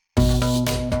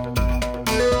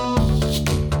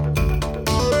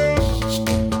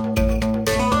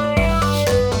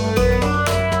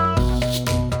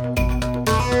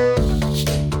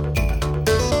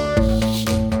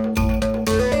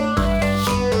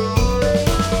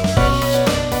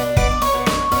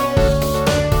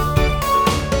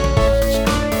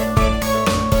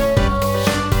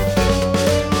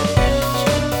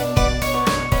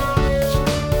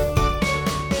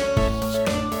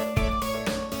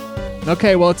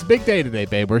Okay, well, it's a big day today,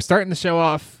 babe. We're starting to show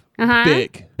off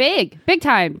big. Big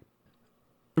time.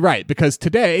 Right, because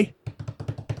today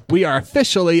we are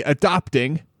officially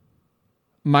adopting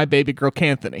my baby girl,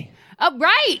 Canthony. Oh,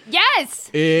 right.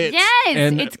 Yes.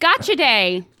 It's Gotcha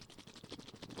Day.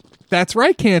 That's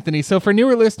right, Canthony. So for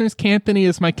newer listeners, Canthony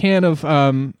is my can of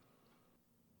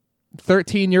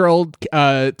 13-year-old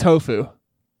tofu.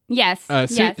 Yes.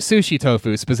 Sushi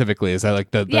tofu specifically is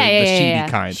like the sheety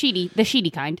kind. The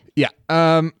sheety kind. Yeah.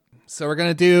 So we're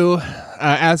gonna do,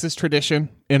 as is tradition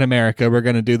in America, we're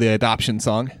gonna do the adoption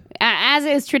song. As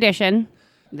is tradition.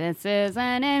 This is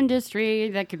an industry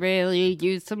that could really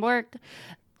use some work.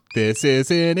 This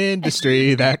is an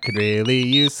industry that could really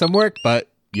use some work, but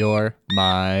you're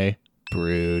my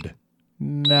brood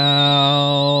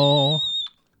now.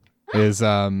 Is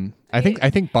I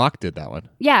think Bach did that one.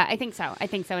 Yeah, I think so.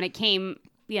 And it came,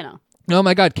 Oh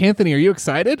my God, Canthony, are you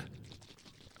excited?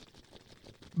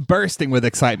 Bursting with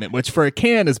excitement, which for a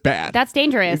can is bad. That's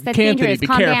dangerous. That's Canthony, dangerous. be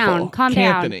Calm careful. down. Calm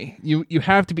down. Canthony, you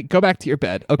have to go back to your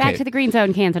bed. Okay. Back to the green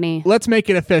zone, Canthony. Let's make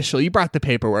it official. You brought the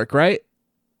paperwork, right?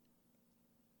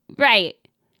 Right.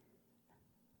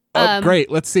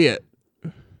 Great. Let's see it.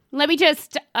 Let me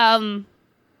just Do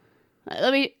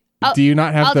you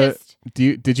not have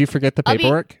did you forget the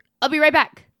paperwork? I'll be right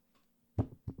back.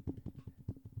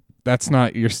 That's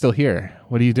not, you're still here.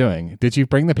 What are you doing? Did you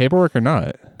bring the paperwork or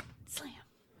not?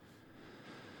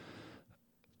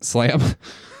 Slam?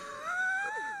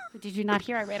 Did you not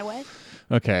hear I ran away?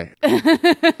 Okay.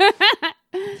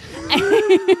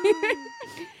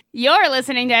 You're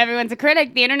listening to Everyone's a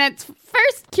Critic, the internet's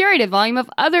first curated volume of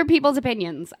other people's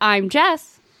opinions. I'm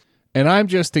Jess. And I'm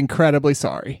just incredibly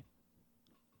sorry.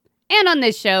 And on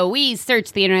this show, we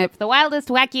search the internet for the wildest,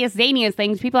 wackiest, zaniest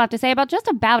things people have to say about just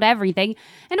about everything.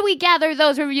 And we gather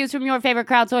those reviews from your favorite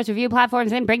crowdsourced review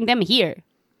platforms and bring them here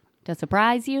to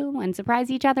surprise you and surprise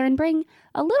each other and bring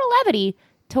a little levity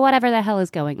to whatever the hell is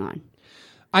going on.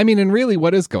 I mean, and really,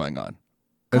 what is going on?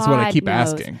 That's what I keep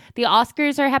knows. asking. The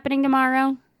Oscars are happening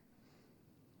tomorrow.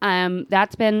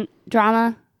 That's been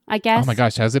drama, I guess. Oh my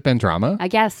gosh, has it been drama? I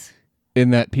guess.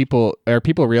 In that people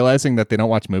realizing that they don't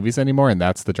watch movies anymore, and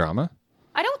that's the drama?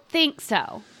 I don't think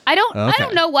so. I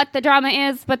don't know what the drama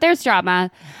is, but there's drama.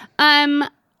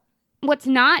 What's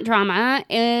not drama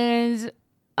is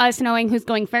us knowing who's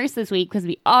going first this week, because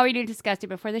we already discussed it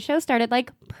before the show started,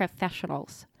 like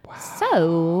professionals. Wow.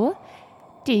 So,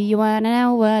 do you want to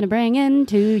know what I'm bringing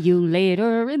to you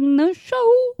later in the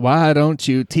show? Why don't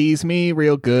you tease me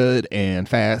real good and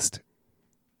fast?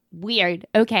 Weird.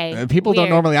 Okay. People don't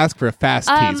normally ask for a fast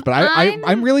tease, but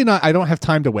I'm really not. I don't have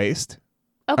time to waste.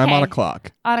 Okay. I'm on a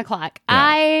clock. Yeah.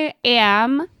 I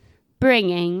am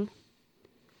bringing.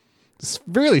 It's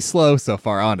really slow so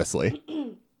far, honestly.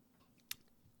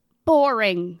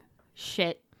 Boring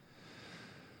shit.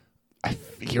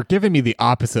 You're giving me the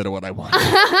opposite of what I want.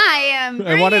 I am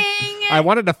bringing. I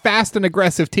wanted a fast and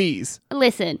aggressive tease.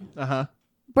 Listen.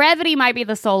 Brevity might be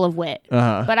the soul of wit,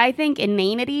 but I think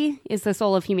inanity is the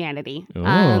soul of humanity.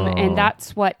 And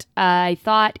that's what I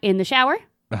thought in the shower.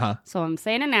 So I'm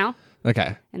saying it now.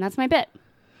 Okay. And that's my bit.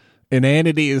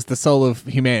 Inanity is the soul of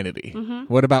humanity.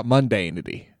 What about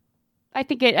mundanity? I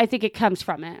think it comes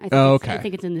from it. Okay. I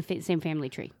think it's in the same family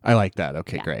tree. I like that.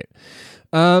 Okay, yeah. Great.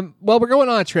 Well, we're going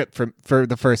on a trip for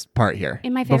the first part here.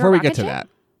 In my favorite Before we rocket get to ship? that.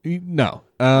 No.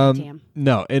 Damn.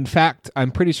 No. In fact,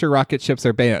 I'm pretty sure rocket ships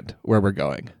are banned where we're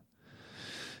going.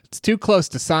 It's too close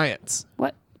to science.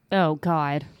 What? Oh,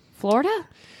 God. Florida?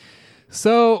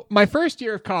 So, my first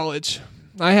year of college,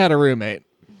 I had a roommate.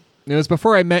 It was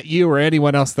before I met you or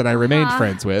anyone else that I remained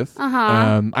friends with.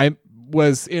 I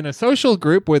was in a social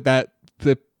group with the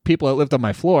people that lived on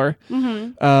my floor.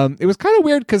 It was kind of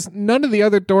weird because none of the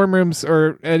other dorm rooms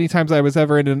or any times I was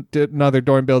ever in another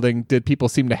dorm building did people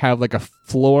seem to have like a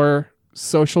floor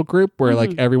social group where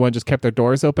like everyone just kept their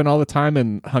doors open all the time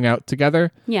and hung out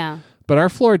together. Yeah. But our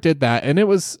floor did that, and it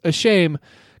was a shame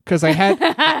because I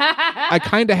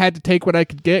kind of had to take what I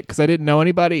could get because I didn't know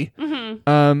anybody.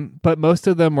 But most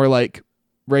of them were like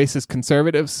racist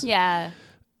conservatives. Yeah.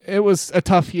 It was a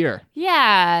tough year.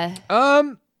 Yeah.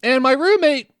 And my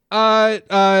roommate,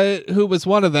 who was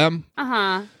one of them,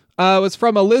 was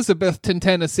from Elizabethton,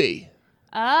 Tennessee.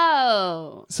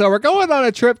 Oh. So we're going on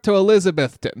a trip to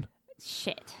Elizabethton.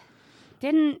 Shit.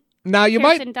 Didn't now you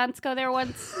Kirsten Dunst go there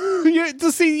once?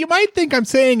 You might think I'm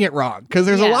saying it wrong because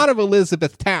there's a lot of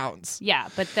Elizabeth towns. Yeah,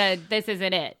 but this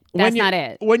isn't it. That's not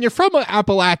it. When you're from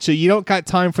Appalachia, you don't got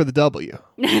time for the W.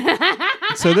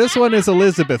 So this one is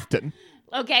Elizabethton.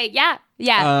 Okay, yeah.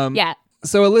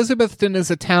 So Elizabethton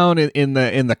is a town in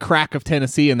the crack of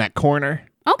Tennessee in that corner.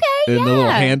 Okay, in the little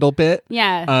handle bit.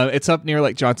 Yeah. It's up near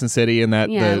like Johnson City and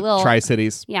the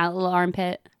Tri-Cities. Yeah, a little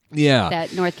armpit. Yeah.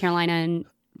 That North Carolina and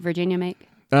Virginia make.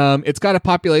 It's got a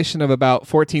population of about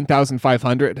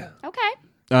 14,500. Okay.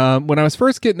 When I was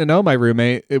first getting to know my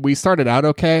roommate, we started out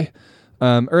okay.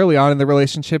 Early on in the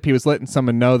relationship, he was letting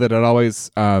someone know that it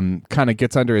always kind of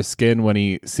gets under his skin when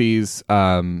he sees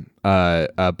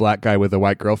a black guy with a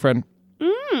white girlfriend.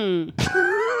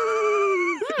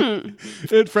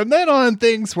 And from then on,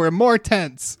 things were more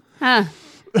tense. Huh.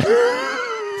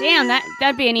 Damn,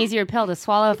 that'd be an easier pill to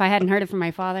swallow if I hadn't heard it from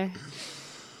my father.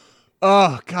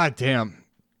 Oh, god damn.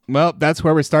 Well, that's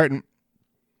where we're starting.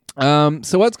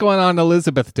 So what's going on in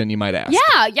Elizabethton, you might ask?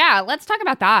 Yeah, let's talk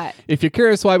about that. If you're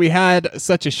curious why we had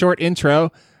such a short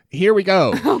intro, here we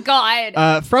go. Oh,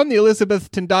 God. From the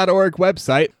Elizabethton.org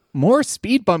website, more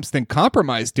speed bumps than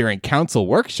compromised during council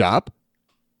workshop.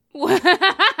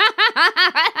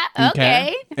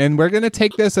 Okay. And we're going to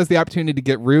take this as the opportunity to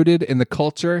get rooted in the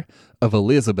culture of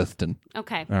Elizabethton.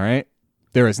 Okay. All right?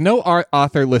 There is no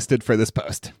author listed for this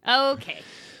post. Okay.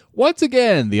 Once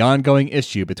again, the ongoing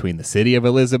issue between the city of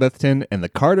Elizabethton and the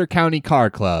Carter County Car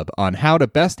Club on how to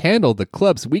best handle the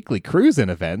club's weekly cruise-in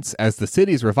events as the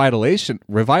city's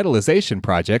revitalization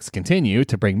projects continue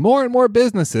to bring more and more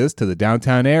businesses to the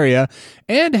downtown area,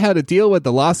 and how to deal with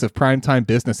the loss of primetime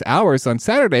business hours on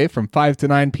Saturday from 5 to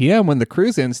 9 p.m. when the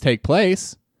cruise-ins take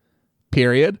place.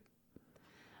 Period.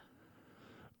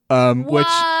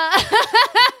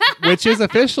 Which is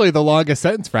officially the longest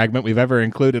sentence fragment we've ever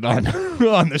included on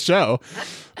the show.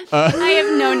 I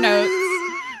have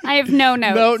no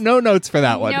notes. No notes for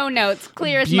that one. No notes.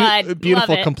 Clear as mud.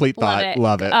 Beautiful, Love it. complete thought.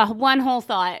 Love it. One whole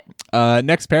thought.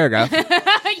 Next paragraph.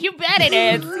 You bet it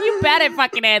is. You bet it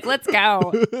fucking is. Let's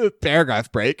go.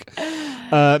 Paragraph break.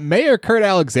 Mayor Kurt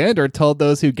Alexander told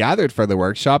those who gathered for the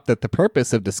workshop that the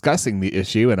purpose of discussing the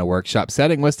issue in a workshop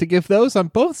setting was to give those on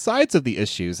both sides of the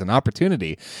issues an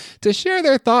opportunity to share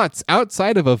their thoughts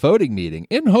outside of a voting meeting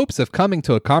in hopes of coming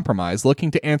to a compromise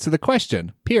looking to answer the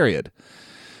question, period.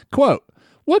 Quote,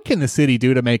 what can the city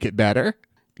do to make it better?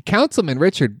 Councilman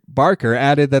Richard Barker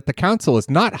added that the council is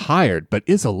not hired, but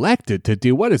is elected to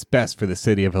do what is best for the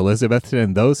city of Elizabethton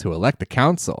and those who elect the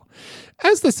council.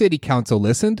 As the city council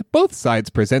listened, both sides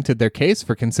presented their case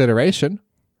for consideration.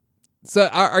 So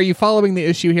are you following the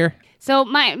issue here? So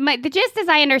the gist, as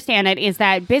I understand it, is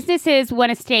that businesses want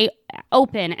to stay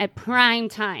open at prime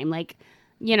time, like,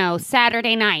 you know,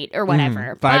 Saturday night or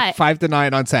whatever. 5 to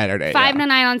 9 on Saturday. 5 to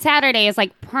 9 on Saturday is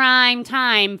like prime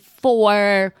time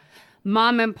for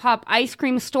mom and pop ice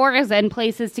cream stores and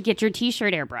places to get your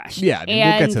t-shirt airbrushed. Yeah,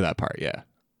 we'll get to that part, yeah.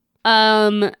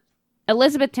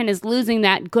 Elizabethton is losing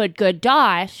that good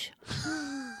dosh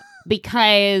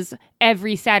because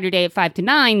every Saturday at 5 to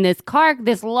 9,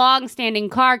 this long-standing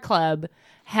car club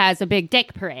has a big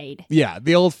dick parade. Yeah,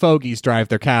 the old fogies drive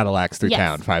their Cadillacs through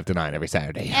town 5 to 9 every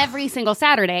Saturday. Every single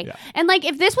Saturday. Yeah. And like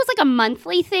if this was like a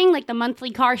monthly thing, like the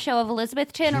monthly car show of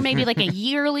Elizabethton, or maybe like a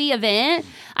yearly event,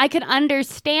 I could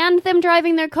understand them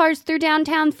driving their cars through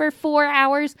downtown for 4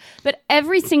 hours. But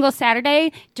every single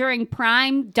Saturday during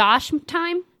prime dosh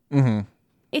time,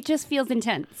 it just feels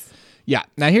intense. Yeah.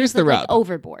 Now here's the rub. Like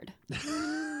overboard.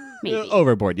 Maybe.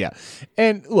 Overboard, yeah.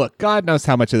 And look, God knows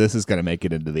how much of this is going to make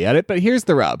it into the edit, but here's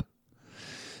the rub.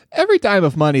 Every dime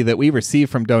of money that we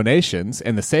receive from donations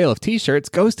and the sale of t-shirts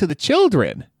goes to the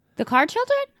children. The car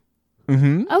children?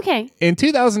 Mm-hmm. Okay. In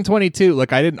 2022,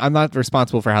 look, I'm not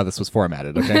responsible for how this was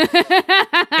formatted, okay?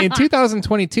 In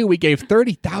 2022, we gave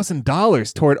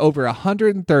 $30,000 toward over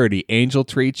 130 Angel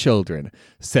Tree children,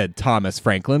 said Thomas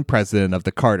Franklin, president of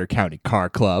the Carter County Car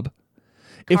Club.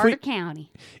 Carter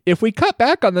County. If we cut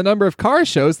back on the number of car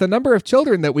shows, the number of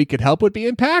children that we could help would be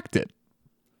impacted.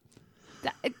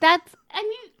 I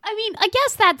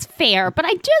guess that's fair, but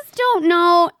I just don't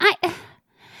know.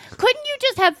 Couldn't you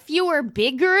just have fewer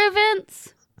bigger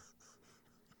events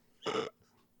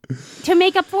to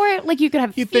make up for it? Like you could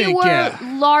have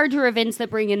larger events that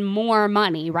bring in more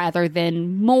money rather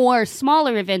than more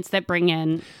smaller events that bring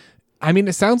in. I mean,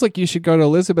 it sounds like you should go to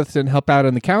Elizabethton and help out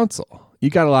in the council. You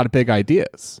got a lot of big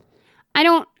ideas. I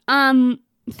don't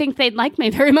think they'd like me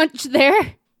very much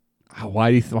there. Why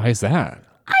is that?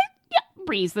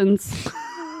 Reasons.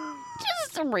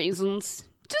 Just some reasons.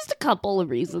 Just a couple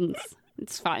of reasons.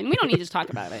 It's fine. We don't need to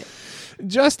talk about it.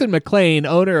 Justin McLean,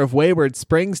 owner of Wayward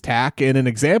Springs Tack, and an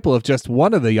example of just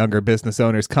one of the younger business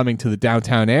owners coming to the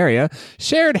downtown area,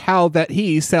 shared how that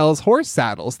he sells horse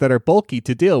saddles that are bulky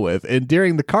to deal with, and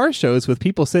during the car shows with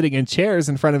people sitting in chairs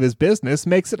in front of his business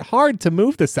makes it hard to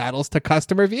move the saddles to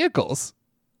customer vehicles.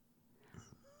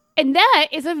 And that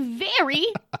is a very,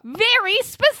 very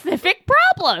specific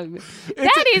problem.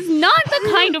 That is not the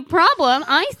kind of problem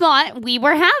I thought we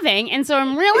were having. And so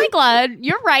I'm really glad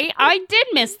you're right. I did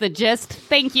miss the gist.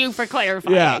 Thank you for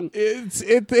clarifying. Yeah, it's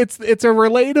a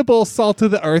relatable salt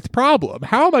of the earth problem.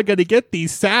 How am I going to get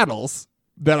these saddles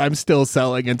that I'm still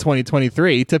selling in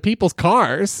 2023 to people's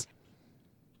cars?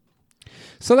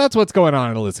 So that's what's going on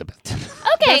in Elizabeth.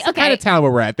 Okay, That's the kind of town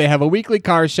where we're at. They have a weekly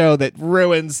car show that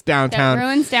ruins downtown.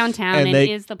 And it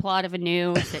is the plot of a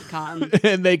new sitcom.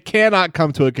 And they cannot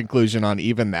come to a conclusion on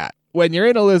even that. When you're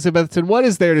in Elizabethton, what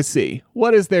is there to see?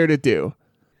 What is there to do?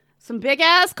 Some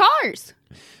big-ass cars.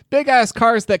 Big-ass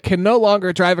cars that can no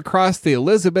longer drive across the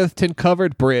Elizabethton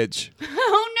covered bridge.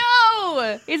 Oh,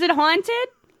 no! Is it haunted?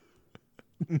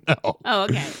 No. Oh,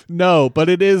 okay. No, but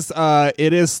it is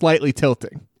slightly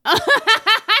tilting.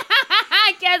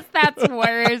 I guess that's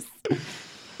worse.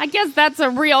 I guess that's a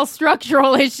real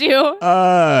structural issue.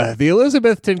 The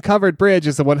Elizabethton covered bridge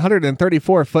is a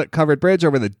 134-foot covered bridge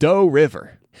over the Doe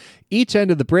River. Each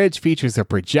end of the bridge features a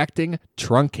projecting,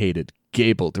 truncated,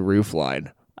 gabled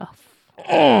roofline.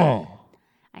 Oh.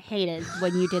 I hated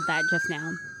when you did that just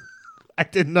now. I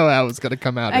didn't know how it was going to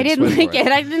come out. I didn't like it.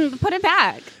 I didn't put it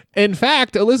back. In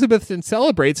fact, Elizabethton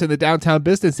celebrates in the downtown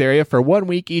business area for 1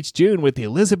 week each June with the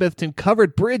Elizabethton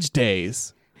Covered Bridge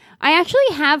Days. I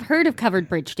actually have heard of Covered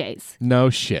Bridge Days. No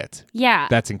shit. Yeah.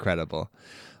 That's incredible.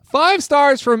 5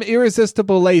 stars from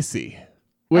Irresistible Lacey,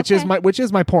 which is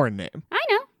my porn name. I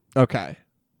know. Okay.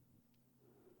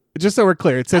 Just so we're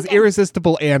clear, it says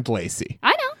Irresistible and Lacey.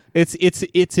 I know.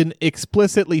 It's an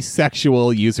explicitly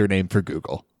sexual username for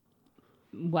Google.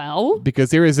 Well,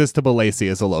 because Irresistible Lacey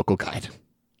is a local guide.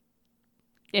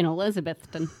 In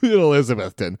Elizabethton. In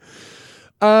Elizabethton.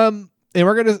 And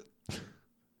we're going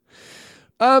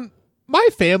to... my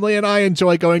family and I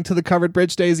enjoy going to the Covered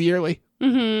Bridge Days yearly.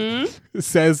 Mm-hmm.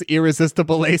 Says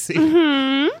Irresistible Lacey.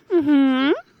 Mm-hmm.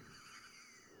 Mm-hmm.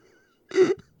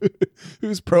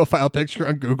 Whose profile picture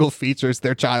on Google features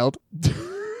their child.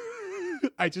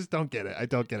 I just don't get it. I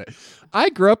don't get it. I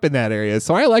grew up in that area,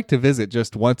 so I like to visit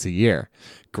just once a year.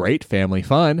 Great family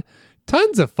fun.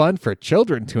 Tons of fun for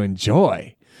children to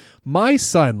enjoy. My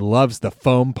son loves the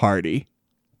foam party.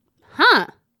 Huh.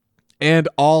 And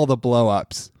all the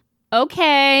blow-ups.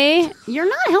 Okay. You're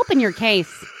not helping your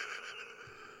case.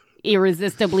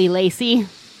 Irresistibly Lacey.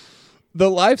 The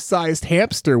life-sized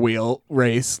hamster wheel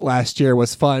race last year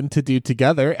was fun to do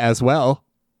together as well.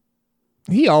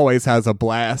 He always has a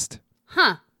blast.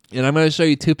 Huh. And I'm going to show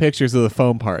you 2 pictures of the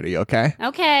foam party, okay?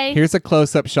 Okay. Here's a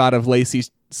close-up shot of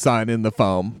Lacey's son in the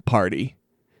foam party.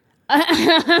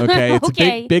 Okay, it's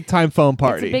a big-time foam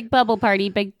party. It's a big bubble party.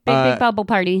 Big bubble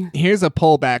party. Here's a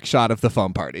pullback shot of the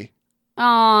foam party.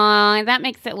 Aw, that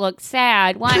makes it look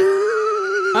sad. What?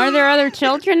 Are there other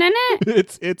children in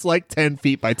it? It's like 10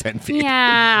 feet by 10 feet.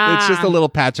 Yeah. It's just a little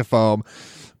patch of foam.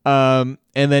 And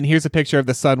then here's a picture of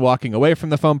the son walking away from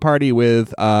the foam party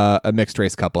with a mixed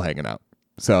race couple hanging out.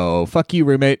 So fuck you,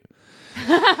 roommate.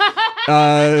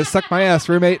 Suck my ass,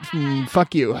 roommate.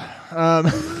 Fuck you.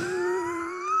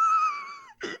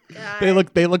 They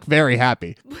look very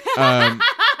happy. I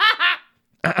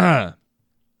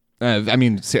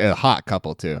mean, a hot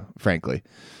couple too, frankly.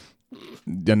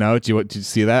 You know, did you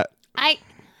see that? I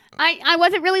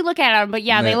wasn't really looking at them, but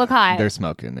yeah, they look hot. They're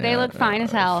smoking. They look fine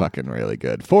as hell. Fucking really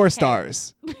good. 4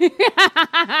 stars.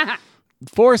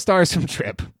 4 stars from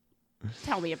Trip.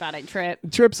 Tell me about it, Trip.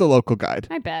 Trip's a local guide.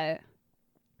 I bet.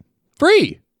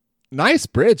 Free. Nice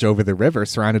bridge over the river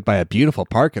surrounded by a beautiful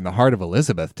park in the heart of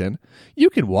Elizabethton. You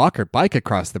can walk or bike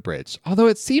across the bridge, although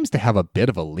it seems to have a bit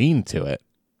of a lean to it.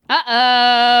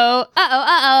 Uh-oh. Uh-oh,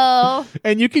 uh-oh.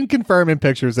 And you can confirm in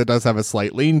pictures it does have a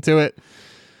slight lean to it.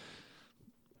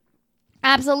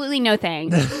 Absolutely no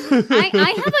thanks.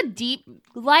 I have a deep,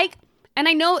 and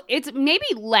I know it's maybe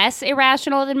less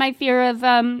irrational than my fear of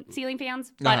ceiling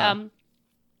fans, but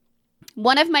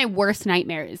one of my worst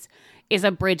nightmares is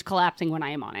a bridge collapsing when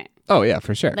I am on it. Oh, yeah,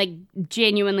 for sure. Like,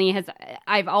 genuinely,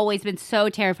 I've always been so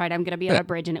terrified I'm going to be on a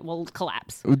bridge and it will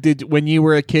collapse. When you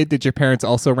were a kid, did your parents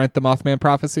also rent the Mothman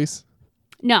Prophecies?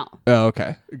 No. Oh,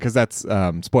 okay. Because that's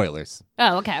spoilers.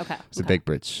 Oh, okay. It's a big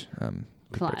bridge.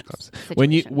 Collapse.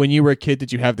 When you were a kid,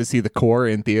 did you have to see The Core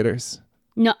in theaters?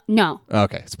 No.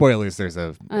 Okay, spoilers. There's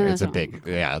a big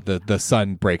the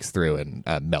sun breaks through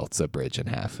and melts a bridge in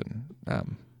half,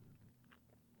 and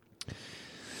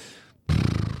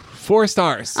 4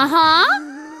 stars.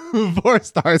 4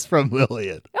 stars from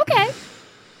Lillian. Okay.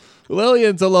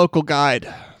 Lillian's a local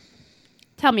guide.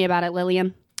 Tell me about it,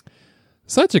 Lillian.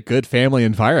 Such a good family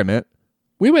environment.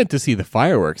 We went to see the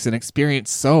fireworks and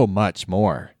experienced so much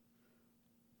more.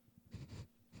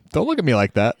 Don't look at me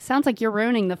like that. Sounds like you're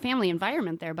ruining the family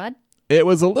environment there, bud. It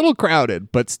was a little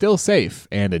crowded, but still safe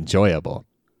and enjoyable.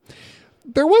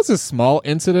 There was a small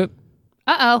incident.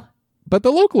 Uh-oh. But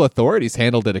the local authorities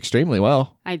handled it extremely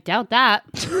well. I doubt that.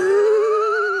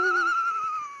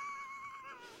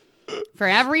 For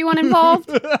everyone involved?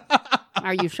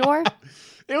 Are you sure?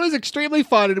 It was extremely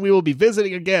fun, and we will be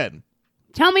visiting again.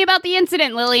 Tell me about the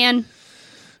incident, Lillian.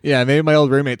 Yeah, maybe my old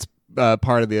roommate's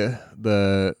part of the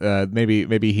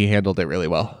maybe he handled it really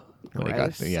well.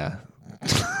 Yeah.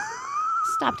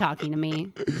 Stop talking to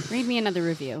me. Read me another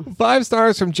review. 5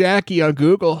 stars from Jackie on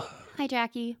Google. Hi,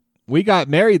 Jackie. We got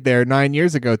married there 9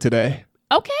 years ago today.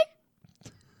 Okay.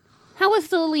 How was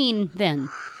the lean then?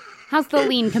 How's the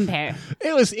lean compare?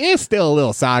 It's still a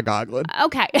little side-goggling.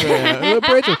 Okay. Yeah,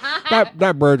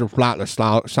 that bridge is slightly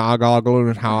side-goggling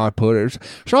is how I put it.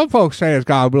 Some folks say it's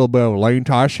got a little bit of a lean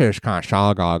to it. I say it's kind of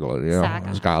side-goggling. You know?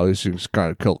 It's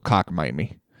got a cockamamie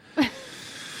me.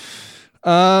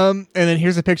 And then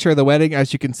here's a picture of the wedding.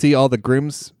 As you can see, all the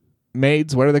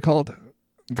groomsmaids, what are they called?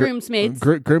 Groomsmaids.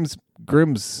 The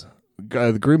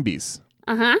groombies.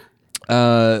 Uh-huh.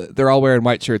 They're all wearing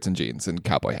white shirts and jeans and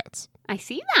cowboy hats. I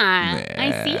see that. Yeah,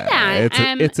 I see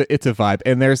that. It's a vibe.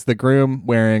 And there's the groom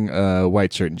wearing a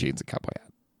white shirt and jeans and cowboy hat.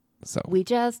 So we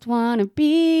just want to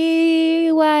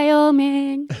be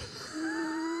Wyoming,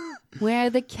 where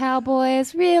the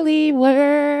cowboys really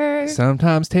were.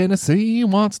 Sometimes Tennessee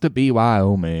wants to be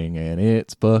Wyoming, and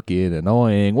it's fucking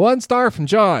annoying. 1 star from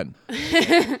John.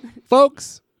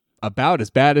 Folks, about as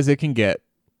bad as it can get.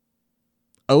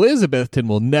 Elizabethton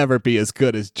will never be as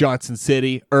good as Johnson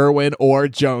City, Irwin, or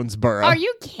Jonesboro. Are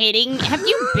you kidding? Have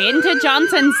you been to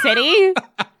Johnson City?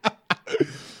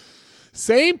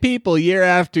 Same people year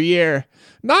after year.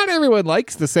 Not everyone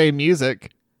likes the same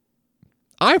music.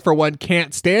 I, for one,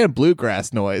 can't stand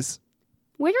bluegrass noise.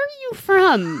 Where are you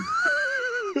from?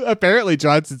 Apparently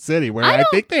Johnson City, where I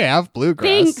think they have bluegrass.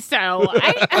 Think so.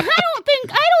 I don't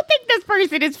think this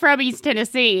person is from East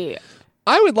Tennessee.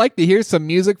 I would like to hear some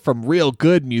music from real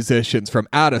good musicians, from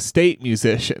out-of-state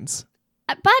musicians.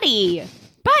 Buddy.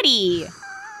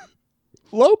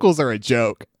 Locals are a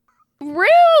joke.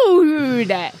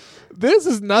 Rude. This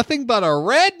is nothing but a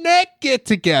redneck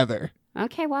get-together.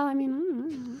 Okay, well, I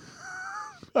mean,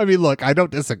 look, I don't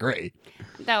disagree.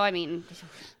 Though, I mean,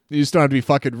 you just don't have to be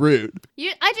fucking rude. You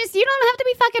don't have to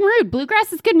be fucking rude.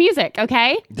 Bluegrass is good music,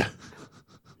 okay?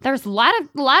 There's a lot of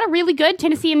really good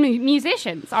Tennessee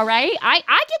musicians. All right, I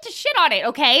get to shit on it,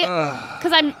 okay?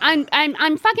 Because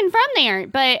I'm fucking from there.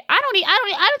 But I don't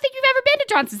think you've ever been to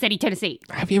Johnson City, Tennessee.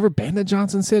 Have you ever been to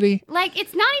Johnson City? Like,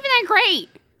 it's not even that great.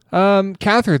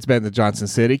 Catherine's been to Johnson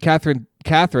City. Catherine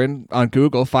on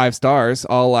Google, 5 stars.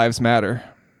 All lives matter.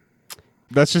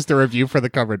 That's just a review for the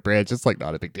covered bridge. It's like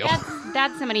not a big deal.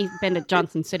 That's somebody who's been to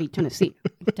Johnson City, Tennessee.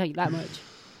 I can tell you that much.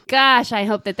 Gosh, I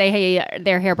hope that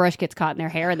their hairbrush gets caught in their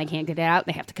hair and they can't get it out.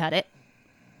 They have to cut it.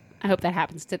 I hope that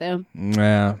happens to them.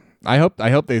 Yeah, I hope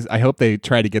they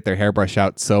try to get their hairbrush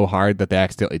out so hard that they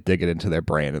accidentally dig it into their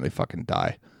brain and they fucking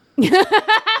die.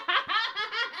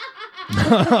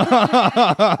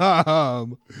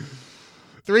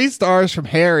 3 stars from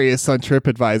Harrius on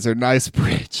TripAdvisor. Nice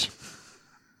bridge.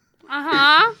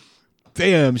 Uh-huh.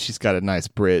 Damn, she's got a nice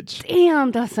bridge.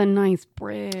 Damn, that's a nice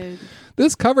bridge.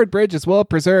 This covered bridge is well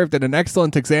preserved and an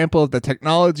excellent example of the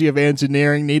technology of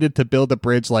engineering needed to build a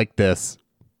bridge like this.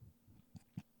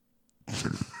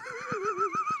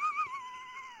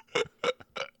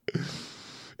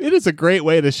 It is a great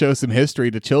way to show some history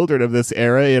to children of this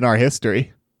era in our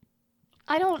history.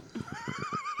 I don't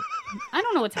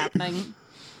know what's happening.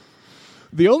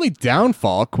 The only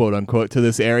downfall, quote unquote, to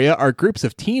this area are groups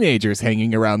of teenagers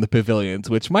hanging around the pavilions,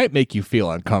 which might make you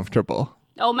feel uncomfortable.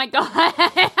 Oh my God.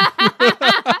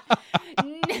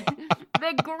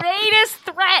 The greatest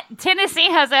threat Tennessee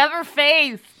has ever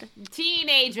faced.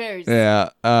 Teenagers. Yeah.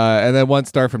 And then 1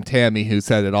 star from Tammy, who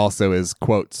said it also is,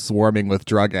 quote, swarming with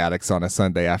drug addicts on a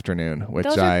Sunday afternoon, which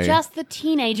Those are just the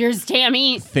teenagers,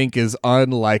 Tammy. Think is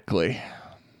unlikely.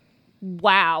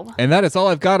 Wow. And that is all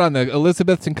I've got on the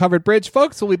Elizabethton covered bridge.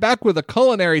 Folks, we'll be back with a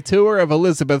culinary tour of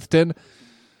Elizabethton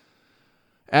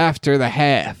after the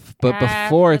half. But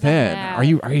before then, are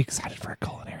you excited for a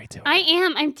culinary doing? I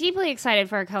am. I'm deeply excited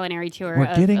for a culinary tour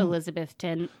of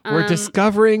Elizabethton. We're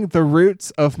discovering the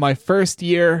roots of my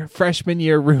freshman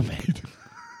year roommate.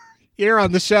 Here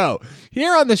on the show.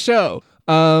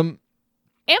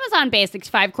 Amazon Basics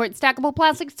 5-quart stackable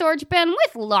plastic storage bin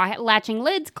with latching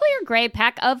lids, clear gray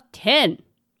pack of 10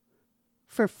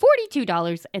 for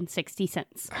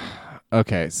 $42.60.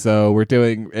 Okay, so we're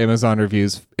doing Amazon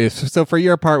reviews. So for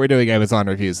your part, we're doing Amazon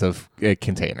reviews of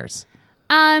containers.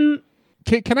 Can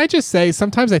I just say,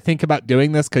 sometimes I think about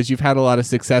doing this because you've had a lot of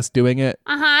success doing it.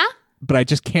 But I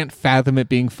just can't fathom it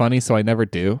being funny, so I never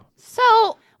do.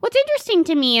 So what's interesting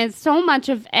to me is so much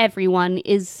of everyone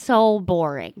is so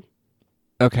boring.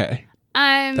 Okay.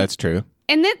 That's true.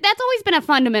 And that's always been a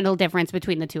fundamental difference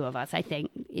between the two of us, I think,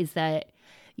 is that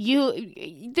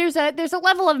there's a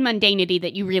level of mundanity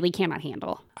that you really cannot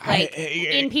handle. Like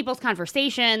in people's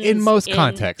conversations. In most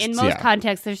contexts. In most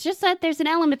contexts, there's an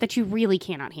element that you really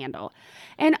cannot handle.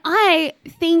 And I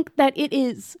think that it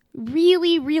is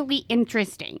really, really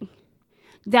interesting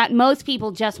that most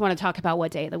people just want to talk about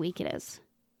what day of the week it is.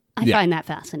 I find that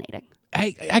fascinating.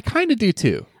 I kind of do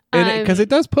too. Because it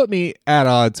does put me at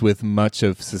odds with much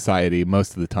of society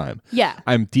most of the time. Yeah.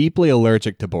 I'm deeply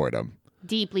allergic to boredom.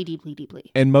 Deeply, deeply,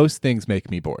 deeply. And most things make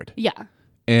me bored. Yeah.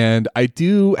 And I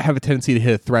do have a tendency to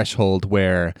hit a threshold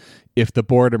where if the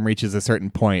boredom reaches a certain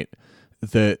point,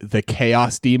 the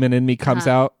chaos demon in me comes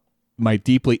out. My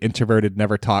deeply introverted,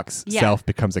 never talks self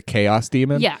becomes a chaos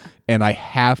demon. Yeah. And I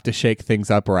have to shake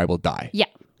things up or I will die. Yeah.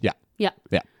 Yeah. Yeah.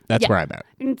 Yeah. That's where I'm at.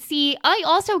 And see, I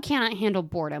also cannot handle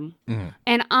boredom.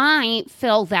 And I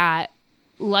feel that,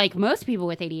 like most people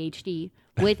with ADHD,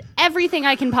 with everything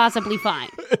I can possibly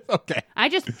find. Okay. I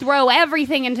just throw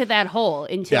everything into that hole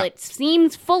until it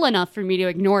seems full enough for me to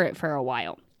ignore it for a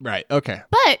while. Right. Okay.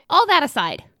 But all that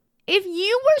aside, if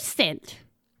you were sent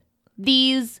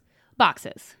these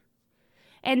boxes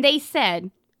and they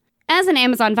said, as an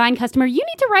Amazon Vine customer, you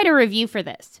need to write a review for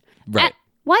this. Right.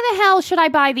 Why the hell should I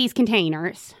buy these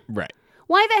containers? Right.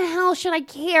 Why the hell should I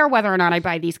care whether or not I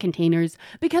buy these containers?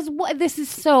 Because this is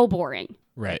so boring.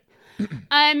 Right.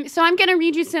 So I'm going to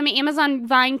read you some Amazon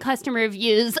Vine customer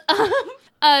reviews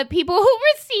of people who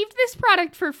received this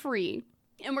product for free.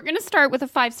 And we're going to start with a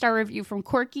 5-star review from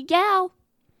Quirky Gal.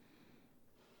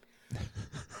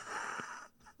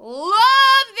 Love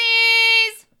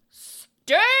these!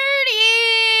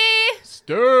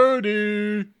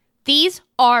 Sturdy! These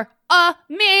are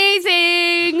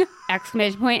amazing!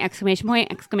 Exclamation point, exclamation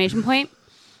point, exclamation point.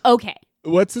 Okay.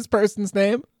 What's this person's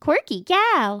name? Quirky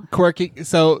Gal. Quirky.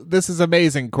 So this is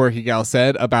amazing, Quirky Gal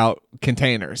said about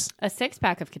containers. A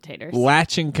 6-pack of containers.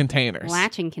 Latching containers.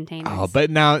 Oh, but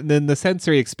now then the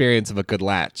sensory experience of a good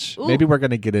latch. Ooh. Maybe we're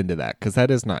going to get into that because that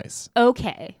is nice.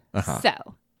 Okay.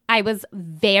 So I was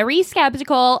very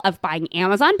skeptical of buying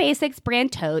Amazon Basics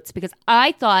brand totes because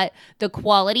I thought the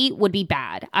quality would be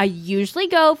bad. I usually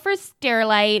go for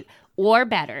Sterilite or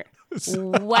better.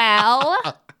 Well... ...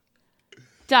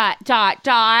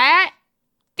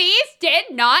 These did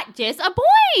not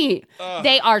disappoint.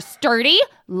 They are sturdy,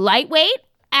 lightweight,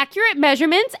 accurate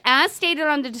measurements as stated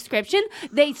on the description.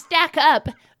 They stack up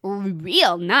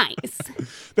real nice.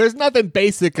 There's nothing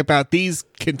basic about these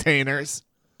containers.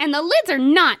 And the lids are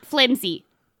not flimsy.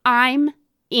 I'm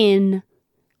in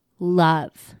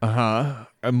love.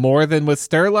 More than with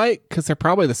Sterilite? Because they're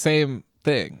probably the same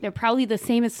thing. They're probably the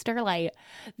same as Sterilite.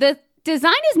 The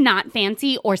design is not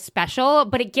fancy or special,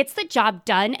 but it gets the job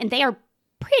done, and they are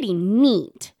pretty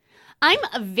neat. I'm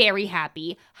very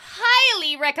happy.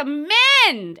 Highly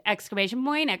recommend! Exclamation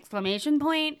point, exclamation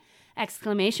point,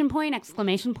 exclamation point,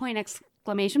 exclamation point,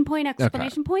 exclamation point,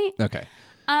 exclamation point. Okay.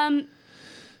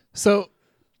 So,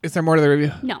 is there more to the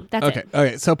review? No, that's it.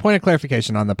 Okay, so point of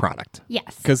clarification on the product.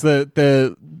 Yes. Because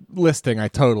the listing I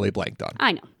totally blanked on.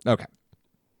 I know. Okay.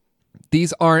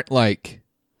 These aren't like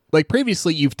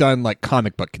previously you've done like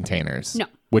comic book containers. No.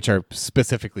 Which are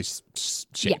specifically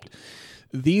shaped. Yeah.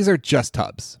 These are just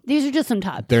tubs. These are just some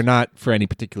tubs. They're not for any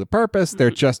particular purpose.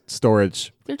 They're just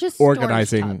storage. They're just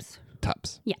organizing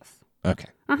tubs. Yes. Okay.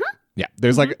 Yeah.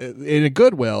 There's like in a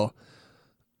Goodwill,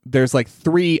 there's like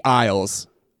 3 aisles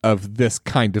of this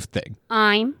kind of thing.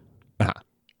 I'm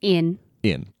in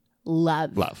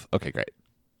love. Okay, great.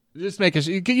 Just making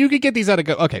sure you could get these out of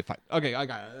go. Okay, fine. Okay, I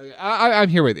got it. I'm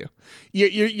here with you.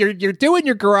 You're doing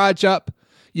your garage up.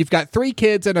 You've got 3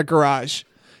 kids in a garage,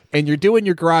 and you're doing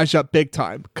your garage up big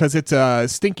time because it's a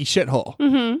stinky shithole.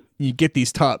 Mm-hmm. You get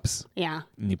these tubs. Yeah.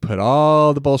 And you put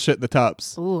all the bullshit in the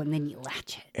tubs. Ooh, and then you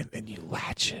latch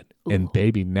it. Ooh. And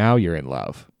baby, now you're in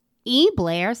love. E.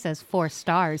 Blair says 4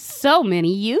 stars. So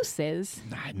many uses.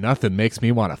 Nothing makes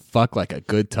me want to fuck like a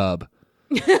good tub.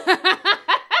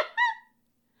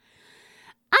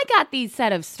 I got these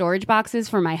set of storage boxes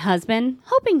for my husband,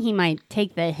 hoping he might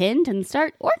take the hint and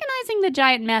start organizing the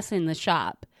giant mess in the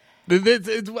shop.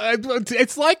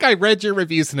 It's like I read your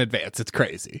reviews in advance. It's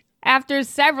crazy. After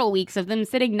several weeks of them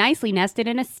sitting nicely nested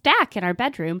in a stack in our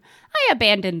bedroom, I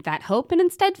abandoned that hope and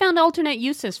instead found alternate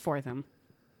uses for them.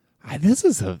 This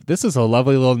is a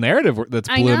lovely little narrative that's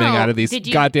blooming out of these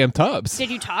goddamn tubs. Did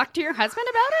you talk to your husband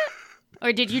about it?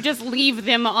 Or did you just leave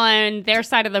them on their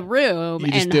side of the room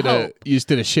you just did a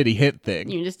shitty hint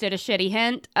thing. You just did a shitty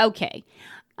hint? Okay.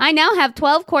 I now have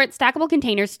 12-quart stackable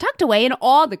containers tucked away in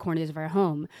all the corners of our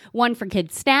home. One for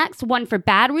kids' snacks, one for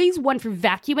batteries, one for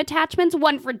vacuum attachments,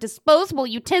 one for disposable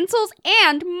utensils,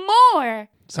 and more.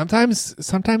 Sometimes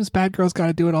bad girls got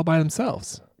to do it all by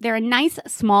themselves. They're a nice,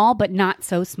 small, but not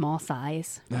so small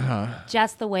size.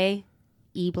 Just the way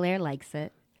E. Blair likes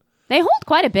it. They hold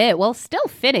quite a bit while still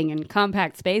fitting in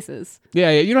compact spaces.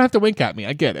 Yeah, you don't have to wink at me.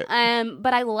 I get it.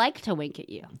 But I like to wink at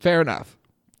you. Fair enough.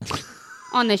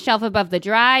 On the shelf above the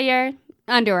dryer,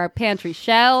 under our pantry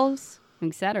shelves,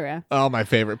 etc. Oh, my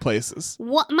favorite places.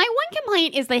 My one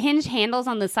complaint is the hinged handles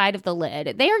on the side of the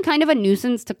lid. They are kind of a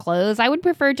nuisance to close. I would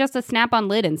prefer just a snap-on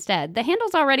lid instead. The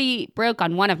handle's already broke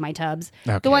on one of my tubs.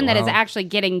 Okay, the one that is actually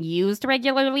getting used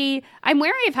regularly. I'm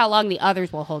wary of how long the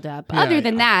others will hold up. Other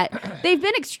than that, they've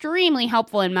been extremely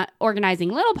helpful in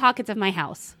organizing little pockets of my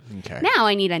house. Okay. Now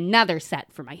I need another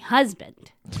set for my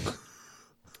husband.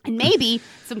 And maybe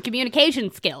some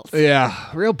communication skills.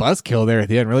 Yeah, real buzzkill there at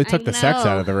the end. Really took the sex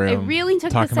out of the room. It really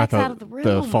took the sex out of the room.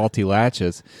 The faulty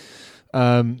latches.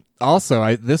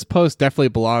 Also, this post definitely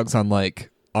belongs on like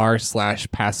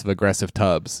r/passive aggressive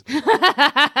tubs.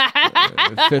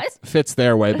 Fits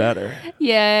there way better.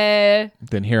 Yeah.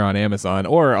 Than here on Amazon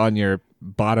or on your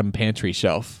bottom pantry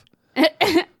shelf.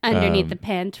 Underneath the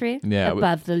pantry. Yeah.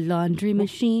 Above the laundry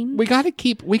machine. We gotta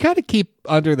keep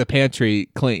under the pantry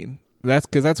clean.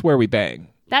 That's where we bang.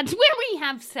 That's where we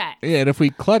have sex. Yeah, and if we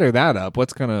clutter that up,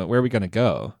 where are we gonna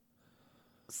go?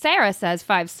 Sarah says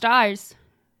 5 stars.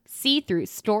 See-through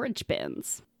storage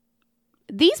bins.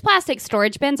 These plastic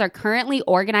storage bins are currently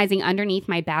organizing underneath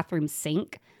my bathroom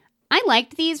sink. I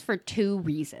liked these for 2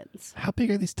 reasons. How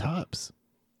big are these tubs?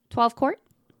 12 quart.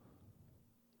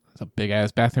 That's a big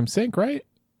ass bathroom sink, right?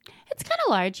 It's kind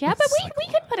of large, yeah, but we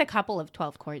could put a couple of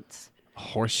 12 quarts.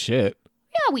 Horse shit.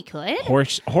 Yeah, we could.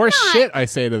 Horse shit, I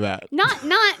say to that. Not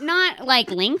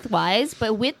like lengthwise,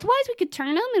 but widthwise, we could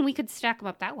turn them and we could stack them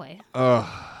up that way.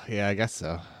 Oh, yeah, I guess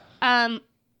so.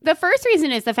 The first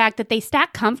reason is the fact that they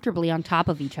stack comfortably on top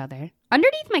of each other.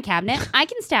 Underneath my cabinet, I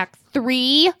can stack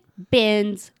 3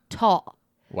 bins tall.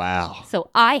 Wow. So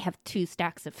I have 2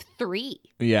 stacks of 3.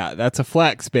 Yeah, that's a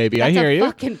flex, baby. I hear you.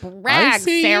 Fucking brag,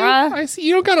 Sarah. I see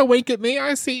you. Don't gotta wink at me.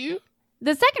 I see you.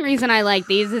 The second reason I like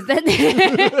these is that they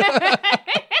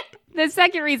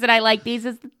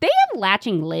have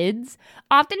latching lids.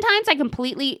 Oftentimes, I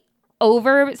completely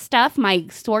overstuff my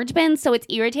storage bins, so it's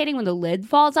irritating when the lid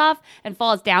falls off and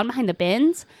falls down behind the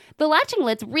bins. The latching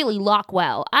lids really lock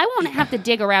well. I won't have to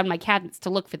dig around my cabinets to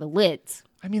look for the lids.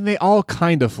 I mean, they all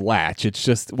kind of latch. It's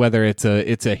just whether it's a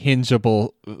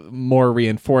hingeable, more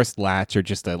reinforced latch or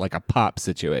just like a pop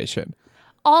situation.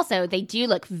 Also, they do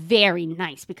look very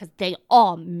nice because they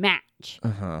all match.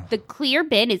 The clear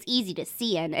bin is easy to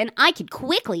see in, and I can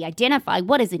quickly identify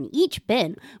what is in each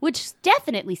bin, which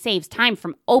definitely saves time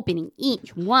from opening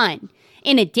each one.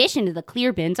 In addition to the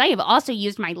clear bins, I have also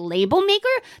used my label maker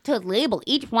to label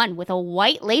each one with a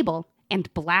white label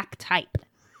and black type.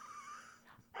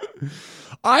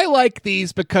 I like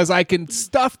these because I can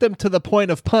stuff them to the point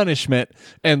of punishment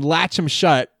and latch them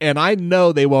shut, and I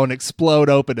know they won't explode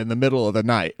open in the middle of the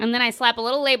night. And then I slap a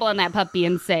little label on that puppy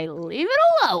and say, leave it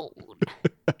alone.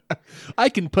 I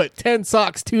can put 10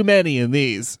 socks too many in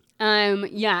these.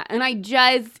 Yeah, and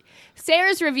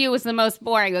Sarah's review was the most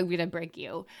boring. I'm gonna break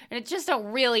you, and it's just a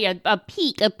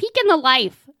peek in the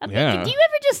life. Do you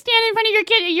ever just stand in front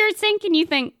of your sink and you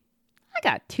think, I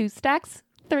got 2 stacks,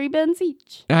 3 bins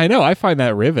each? I know. I find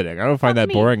that riveting. I don't find that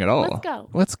boring at all.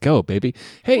 Let's go, baby.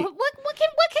 Hey, what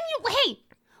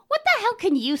the hell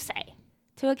can you say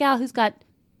to a gal who's got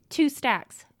 2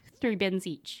 stacks, 3 bins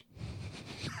each?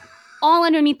 All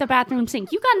underneath the bathroom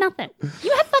sink. You got nothing.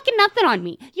 You have fucking nothing on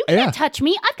me. You can't touch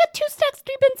me. I've got 2 stacks,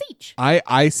 3 bins each.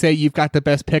 I say you've got the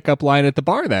best pickup line at the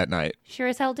bar that night. Sure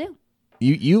as hell do.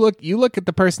 You look at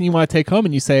the person you want to take home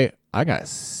and you say, I got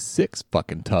 6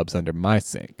 fucking tubs under my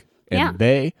sink. And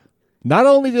they, not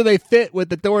only do they fit with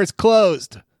the doors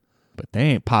closed, but they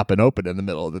ain't popping open in the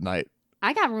middle of the night.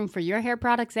 I got room for your hair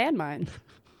products and mine.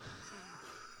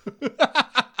 3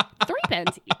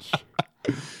 bins each.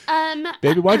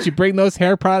 Baby, why don't you bring those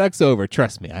hair products over?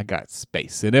 Trust me, I got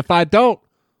space. And if I don't,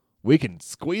 We can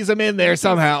squeeze them in there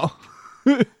somehow.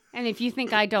 And if you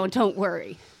think I don't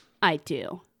worry. I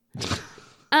do.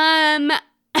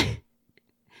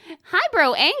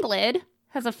 Highbrow Anglid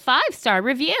has a 5-star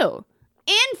review.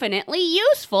 Infinitely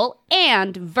useful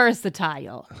and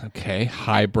versatile. Okay,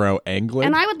 Highbrow Anglid.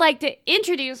 And I would like to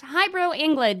introduce Highbrow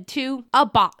Anglid to a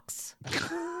box.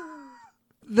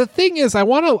 The thing is, I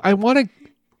want to,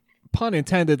 pun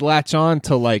intended, latch on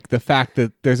to like the fact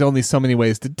that there's only so many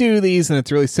ways to do these, and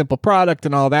it's a really simple product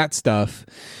and all that stuff.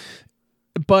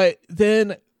 But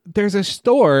then there's a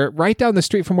store right down the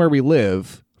street from where we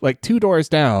live, like 2 doors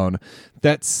down,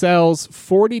 that sells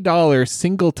 $40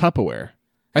 single Tupperware.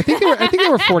 I think they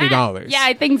were $40. Yeah,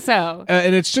 I think so.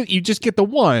 And it's just, you just get the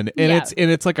one, and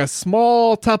it's like a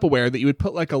small Tupperware that you would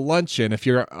put like a lunch in if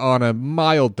you're on a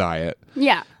mild diet.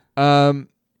 Yeah.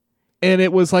 And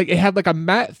it was like, it had like a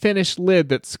matte finish lid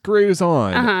that screws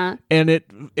on, and it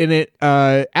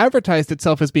advertised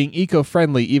itself as being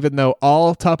eco-friendly, even though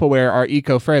all Tupperware are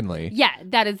eco-friendly. Yeah,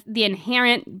 that is the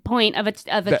inherent point of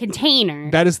a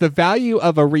container. That is the value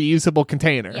of a reusable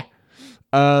container.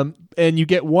 Yeah. And you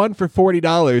get one for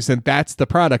 $40, and that's the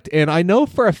product. And I know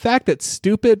for a fact that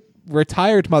stupid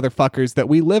retired motherfuckers that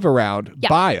we live around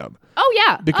buy them. Oh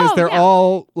yeah, because they're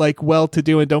all like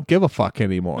well-to-do and don't give a fuck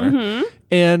anymore.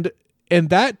 And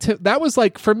that was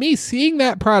like, for me, seeing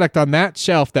that product on that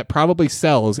shelf that probably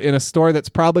sells in a store that's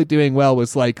probably doing well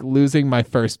was like losing my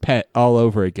first pet all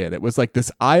over again. It was like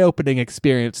this eye-opening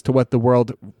experience to what the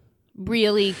world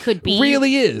really could be.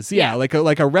 Really is. Yeah. Like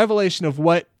a revelation of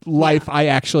what life I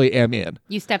actually am in.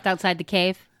 You stepped outside the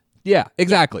cave. Yeah,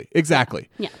 exactly.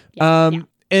 Yeah.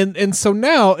 And so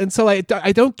now,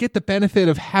 I don't get the benefit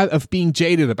of being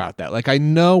jaded about that. Like, I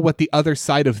know what the other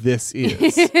side of this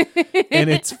is. And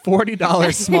it's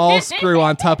 $40 small screw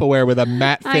on Tupperware with a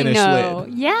matte finish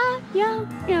lid. Yeah.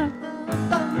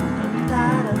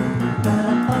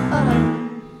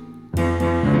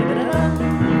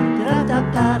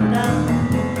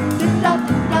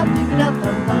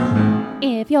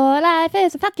 If your life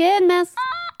is a fucking mess,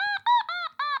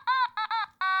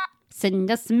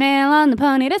 send us a mail on the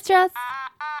Pony Distress.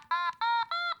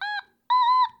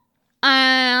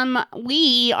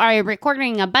 We are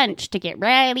recording a bunch to get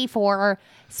ready for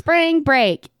spring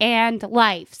break and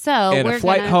life. So we're a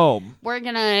flight home. We're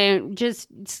gonna just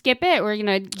skip it. We're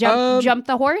gonna jump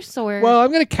the horse. Or well,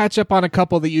 I'm gonna catch up on a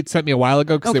couple that you'd sent me a while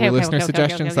ago because they were listener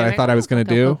suggestions that I thought I was gonna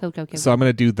do. So I'm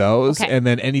gonna do those, and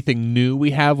then anything new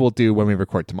we have, we'll do when we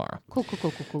record tomorrow. Cool.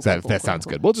 So that sounds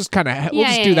good. We'll just kind of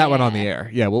do that one on the air.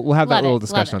 Yeah, we'll have that little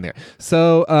discussion on the air.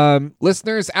 So,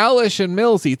 listeners, Alish and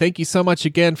Millsy, thank you so much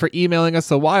again for emailing us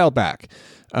a while back.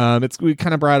 We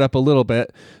kind of brought it up a little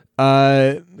bit.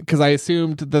 Because I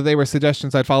assumed that they were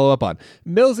suggestions I'd follow up on.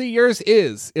 Millsy, yours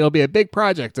is. It'll be a big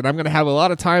project, and I'm going to have a lot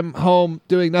of time home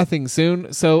doing nothing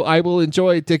soon, so I will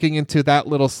enjoy digging into that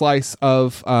little slice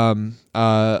of a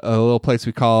little place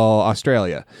we call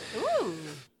Australia.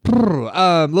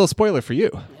 Little spoiler for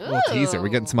you. A little teaser. We're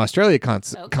getting some Australia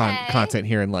content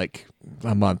here in like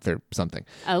a month or something.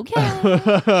 Okay.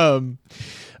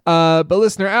 But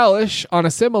listener Alish, on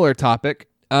a similar topic,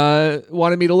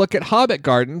 wanted me to look at Hobbit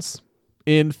Gardens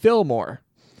in Fillmore,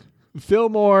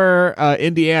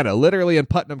 Indiana, literally in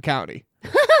Putnam County.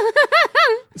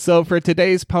 So for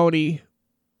today's pony,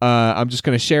 I'm just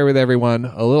going to share with everyone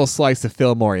a little slice of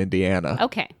Fillmore, Indiana.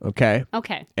 Okay.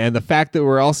 And the fact that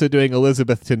we're also doing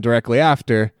Elizabethton directly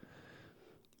after,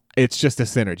 it's just a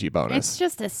synergy bonus.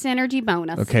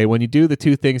 Okay, when you do the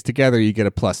two things together, you get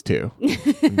a +2.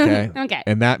 Okay. Okay.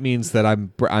 And that means that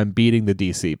I'm beating the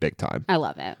DC big time. I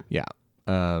love it. Yeah.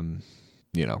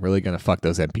 Really gonna fuck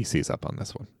those NPCs up on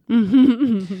this one.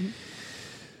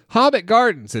 Hobbit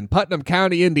Gardens in Putnam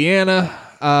County, Indiana.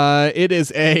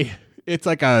 It's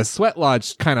like a sweat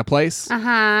lodge kind of place.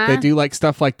 They do like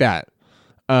stuff like that.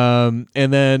 And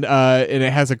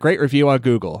it has a great review on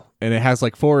Google, and it has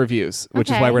like 4 reviews,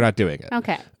 which is why we're not doing it.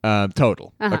 Okay.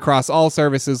 Total across all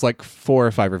services, like 4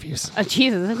 or 5 reviews. Oh,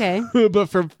 Jesus. Okay.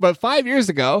 but 5 years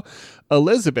ago,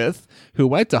 Elizabeth, who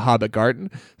went to Hobbit Garden,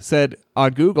 said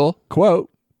on Google, quote,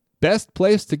 "Best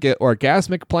place to get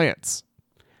orgasmic plants."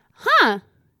 Huh.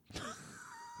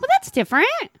 Well, that's different.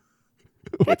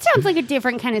 That sounds like a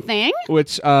different kind of thing.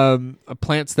 Which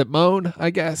plants that moan, I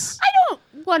guess. I don't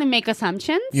want to make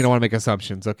assumptions. You don't want to make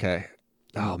assumptions, okay.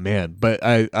 Oh, man. But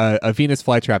a Venus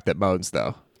flytrap that moans,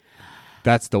 though.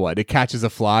 That's the one. It catches a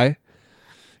fly.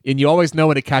 And you always know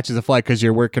when it catches a fly because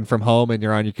you're working from home and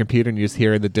you're on your computer and you just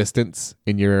hear in the distance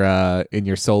in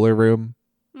your solar room.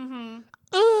 Mm-hmm.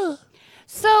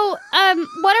 So, what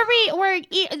are I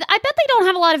bet they don't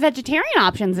have a lot of vegetarian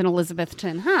options in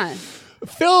Elizabethton, huh?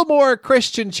 Fillmore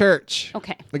Christian Church.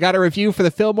 Okay. I got a review for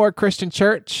the Fillmore Christian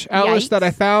Church outlets that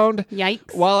I found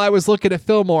while I was looking at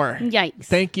Fillmore. Yikes.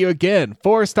 Thank you again.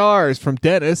 4 stars from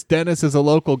Dennis. Dennis is a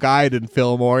local guide in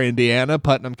Fillmore, Indiana,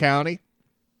 Putnam County,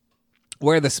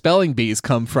 where the spelling bees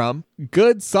come from.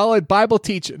 Good, solid Bible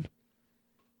teaching.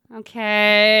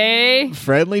 Okay.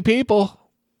 Friendly people.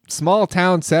 Small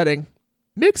town setting.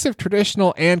 Mix of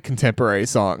traditional and contemporary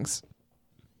songs.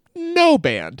 No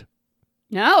band.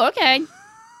 No, okay.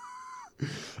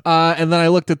 And then I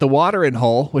looked at the Watering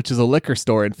Hole, which is a liquor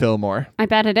store in Fillmore. I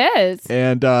bet it is.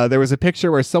 And there was a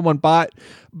picture where someone bought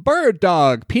Bird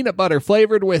Dog peanut butter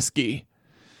flavored whiskey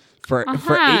for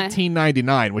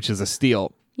 $18.99, which is a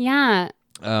steal. Yeah.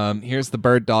 Here's the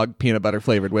Bird Dog peanut butter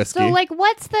flavored whiskey. So, like,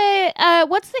 what's the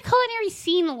culinary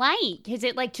scene like? Is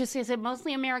it is it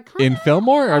mostly Americana? In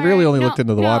Fillmore? I really only looked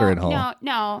into the Watering Hole.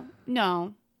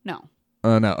 No.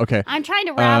 Oh, no. Okay. I'm trying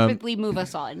to rapidly move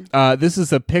us on. This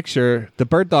is a picture. The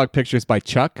Bird Dog picture is by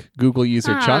Chuck, Google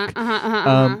user Chuck.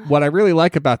 What I really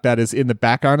like about that is in the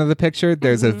background of the picture,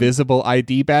 there's a visible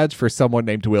ID badge for someone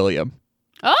named William.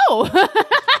 Oh!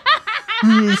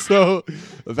 So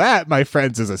that, my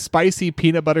friends, is a spicy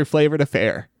peanut butter flavored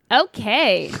affair.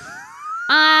 Okay.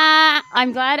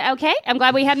 I'm glad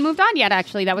we hadn't moved on yet,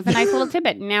 actually. That was a nice little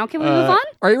tidbit. Now can we move on?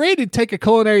 Are you ready to take a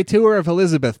culinary tour of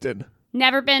Elizabethton?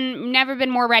 Never been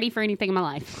more ready for anything in my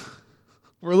life.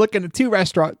 We're looking at 2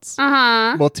 restaurants.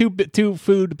 Well, two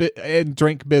food and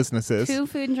drink businesses. 2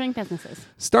 food and drink businesses.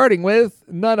 Starting with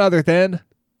none other than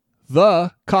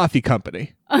The Coffee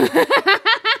Company.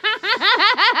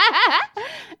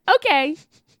 Okay.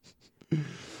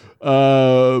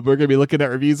 We're going to be looking at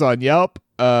reviews on Yelp.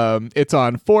 It's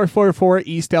on 444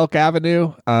 East Elk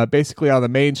Avenue, basically on the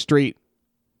main street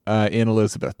in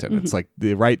Elizabethton. It's like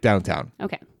right downtown.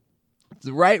 Okay. It's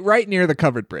right near the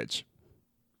covered bridge.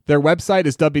 Their website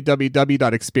is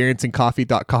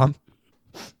www.experiencingcoffee.com.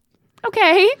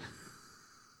 Okay.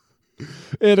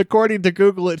 And according to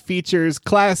Google, it features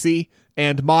classy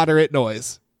and moderate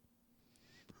noise.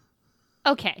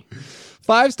 Okay.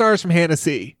 5 stars from Hannah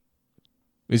C.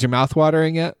 Is your mouth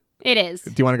watering yet? It is.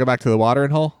 Do you want to go back to the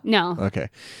Watering Hole? No. Okay.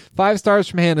 5 stars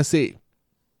from Hannah C.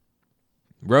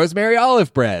 Rosemary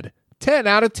olive bread, 10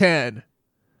 out of 10.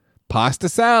 Pasta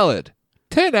salad,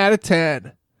 10 out of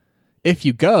 10. If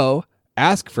you go,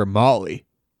 ask for Molly.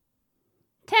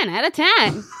 10 out of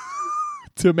 10.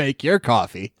 To make your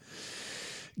coffee.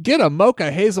 Get a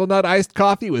mocha hazelnut iced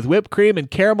coffee with whipped cream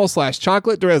and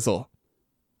caramel/chocolate drizzle.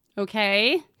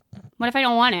 Okay. What if I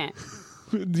don't want it?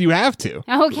 You have to.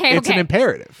 Okay. It's an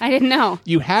imperative. I didn't know.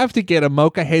 You have to get a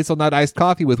mocha hazelnut iced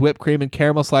coffee with whipped cream and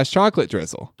caramel/chocolate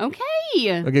drizzle. Okay.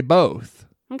 Okay, both.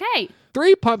 Okay.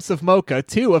 3 pumps of mocha,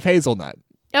 2 of hazelnut.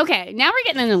 Okay, now we're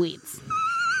getting in the weeds.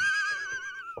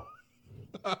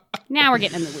 But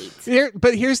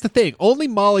here's the thing. Only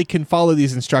Molly can follow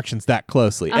these instructions that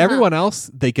closely. Everyone else,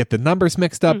 they get the numbers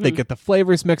mixed up. They get the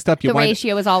flavors mixed up. The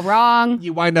ratio is all wrong.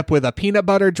 You wind up with a peanut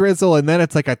butter drizzle, and then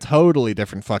it's like a totally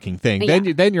different fucking thing. Yeah.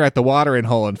 Then you're at the Watering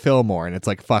Hole in Fillmore, and it's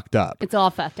like fucked up. It's all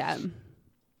fucked up.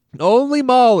 Only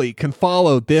Molly can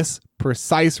follow this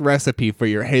precise recipe for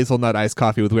your hazelnut iced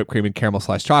coffee with whipped cream and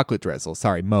caramel/chocolate drizzle.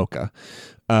 Sorry, mocha.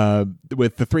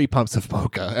 With the 3 pumps of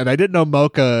mocha. And I didn't know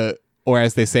mocha, or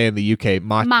as they say in the UK,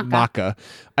 maca.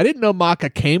 I didn't know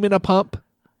maca came in a pump.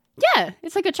 Yeah,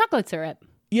 it's like a chocolate syrup.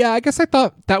 Yeah, I guess I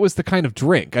thought that was the kind of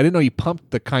drink. I didn't know you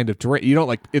pumped the kind of drink. You don't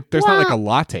like it. There's not like a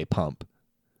latte pump.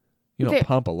 You don't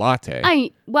pump a latte.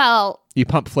 You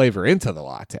pump flavor into the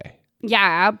latte.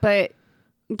 Yeah, but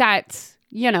that's,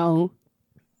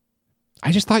 I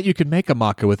just thought you could make a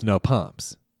maca with no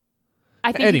pumps.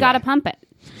 I think you got to pump it.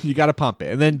 You got to pump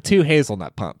it. And then 2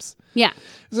 hazelnut pumps. Yeah.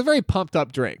 It's a very pumped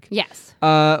up drink. Yes.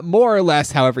 More or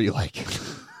less however you like it.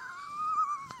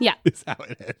 Yeah. Is how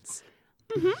it is.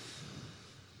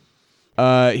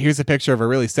 Here's a picture of a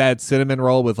really sad cinnamon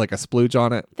roll with like a splooge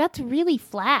on it. That's really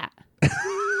flat.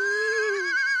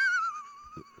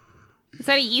 Is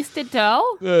that a yeasted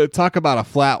dough? Talk about a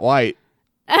flat white.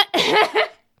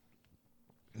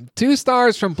 2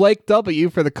 stars from Blake W.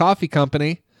 for the coffee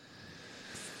company.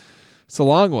 It's a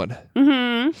long one.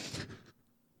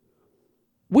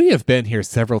 We have been here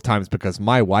several times because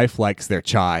my wife likes their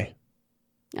chai.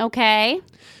 Okay.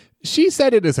 She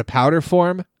said it is a powder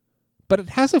form, but it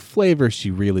has a flavor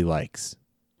she really likes.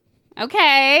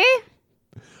 Okay.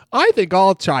 I think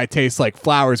all chai tastes like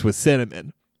flowers with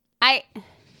cinnamon.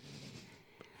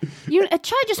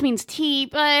 Chai just means tea,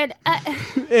 but...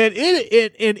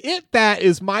 And that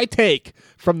is my take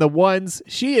from the ones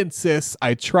she insists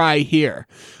I try here.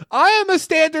 I am a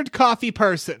standard coffee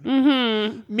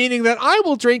person, meaning that I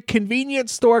will drink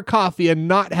convenience store coffee and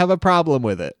not have a problem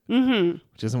with it,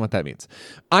 which isn't what that means.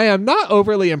 I am not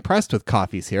overly impressed with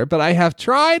coffees here, but I have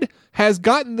tried, has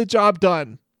gotten the job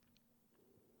done.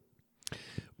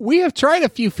 We have tried a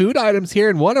few food items here,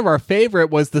 and one of our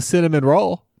favorite was the cinnamon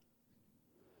roll.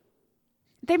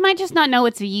 They might just not know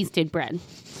it's a yeasted bread.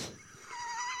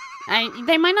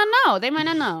 They might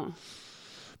not know.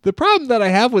 The problem that I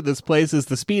have with this place is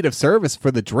the speed of service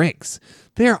for the drinks.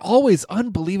 They are always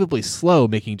unbelievably slow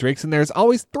making drinks, and there's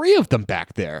always 3 of them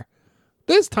back there.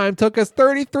 This time took us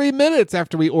 33 minutes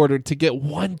after we ordered to get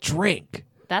 1 drink.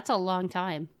 That's a long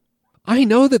time. I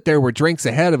know that there were drinks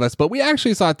ahead of us, but we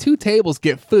actually saw 2 tables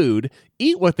get food,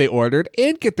 eat what they ordered,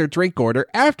 and get their drink order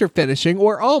after finishing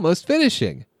or almost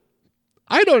finishing.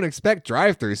 I don't expect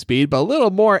drive-through speed, but a little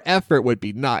more effort would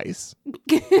be nice.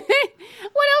 What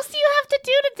else do you have to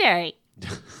do today?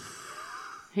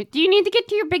 Do you need to get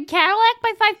to your big Cadillac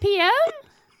by 5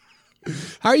 p.m.?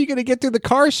 How are you going to get through the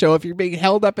car show if you're being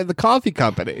held up in the coffee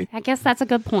company? I guess that's a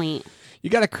good point. You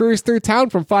got to cruise through town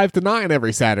from 5 to 9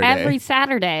 every Saturday. Every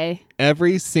Saturday.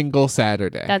 Every single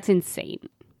Saturday. That's insane.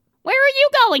 Where are you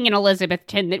going in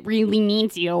Elizabethton that really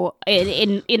needs you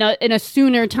in a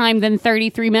sooner time than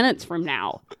 33 minutes from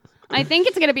now? I think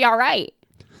it's going to be all right.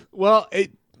 Well,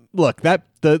 look,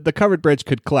 the covered bridge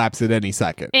could collapse at any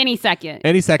second. Any second.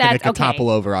 It could topple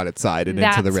over on its side and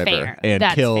into the river fair. and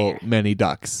That's kill fair. many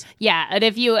ducks. Yeah,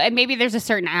 and maybe there's a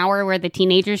certain hour where the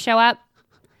teenagers show up.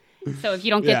 So if you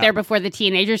don't get there before the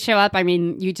teenagers show up, I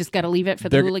mean, you just got to leave it for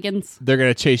the hooligans. They're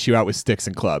going to chase you out with sticks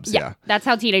and clubs. Yeah. That's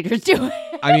how teenagers do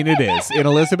it. I mean, it is. In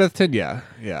Elizabethton, yeah.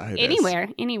 Yeah, it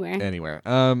Anywhere.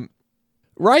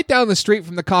 Right down the street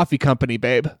from the coffee company,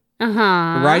 babe. Uh-huh.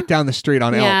 Right down the street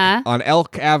on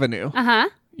Elk Avenue. Uh-huh.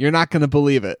 You're not going to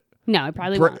believe it. No, I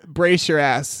probably won't. Brace your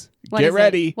ass. What Get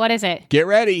ready. What is it? Get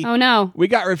ready. Oh, no. We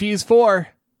got reviews for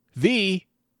the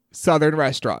Southern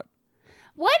Restaurant.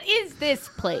 What is this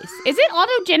place? Is it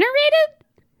auto-generated?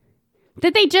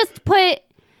 Did they just put...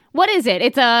 What is it?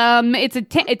 It's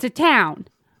a town.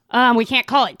 We can't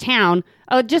call it town.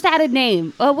 Just add a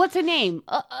name. What's a name?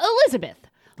 Elizabeth.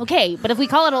 Okay, but if we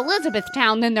call it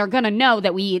Elizabethtown, then they're going to know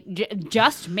that we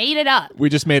just made it up. We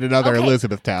just made another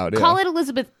Elizabethtown. Yeah. Call it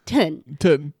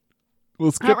Elizabethton.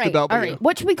 We'll skip the W. All right.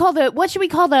 What should we call the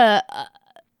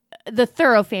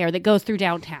thoroughfare that goes through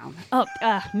downtown?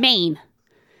 Maine.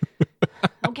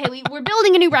 Okay, we're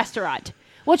building a new restaurant.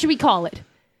 What should we call it?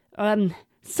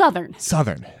 Southern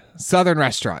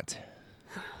Restaurant.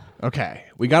 Okay,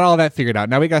 we got all that figured out.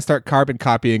 Now we got to start carbon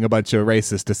copying a bunch of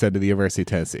racists to send to the University of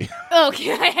Tennessee.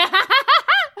 Okay.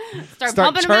 Start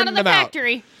pumping them out of the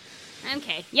factory.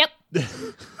 Okay, yep.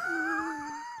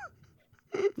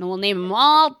 And we'll name them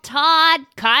all Todd,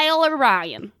 Kyle, or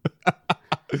Ryan.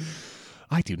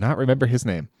 I do not remember his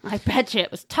name. I bet you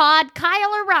it was Todd, Kyle,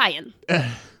 or Ryan.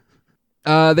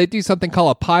 They do something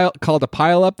called a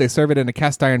pile up. They serve it in a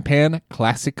cast iron pan,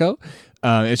 classico.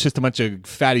 It's just a bunch of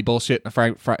fatty bullshit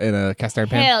in a cast iron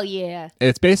pan. Hell yeah!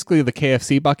 It's basically the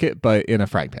KFC bucket, but in a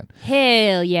frying pan.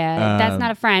 Hell yeah! That's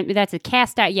not a frying. That's a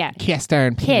cast iron. Yeah, cast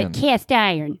iron pan. Cast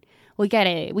iron. We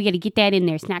gotta get that in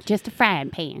there. It's not just a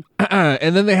frying pan.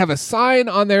 And then they have a sign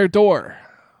on their door.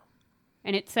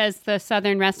 And it says the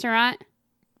Southern Restaurant.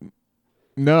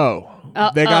 No,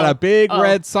 they got a big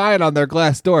red sign on their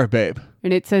glass door, babe.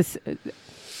 And it says,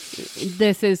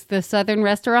 "This is the Southern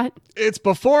Restaurant." It's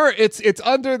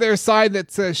under their sign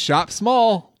that says "Shop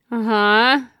Small."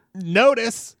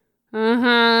 Notice.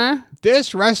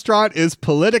 This restaurant is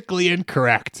politically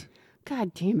incorrect.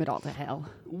 God damn it all to hell!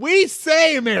 We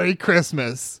say Merry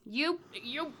Christmas. You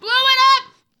blew it up.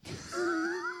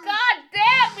 God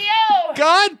damn you!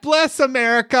 God bless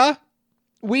America.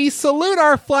 We salute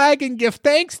our flag and give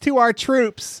thanks to our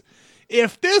troops.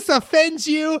 If this offends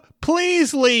you,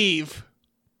 please leave.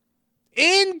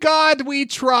 In God we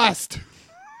trust.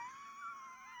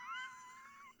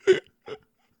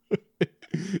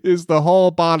 Is the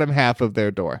whole bottom half of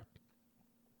their door.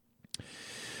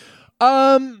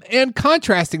 And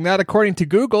contrasting that, according to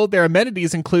Google, their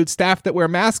amenities include staff that wear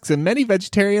masks and many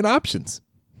vegetarian options.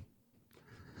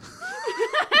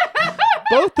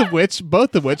 Both of which,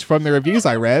 from the reviews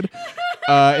I read,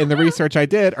 in the research I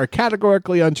did, are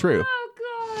categorically untrue. Oh,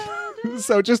 God.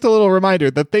 So just a little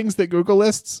reminder, the things that Google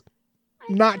lists,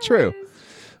 not true.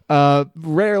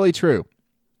 Rarely true.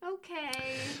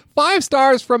 Okay. 5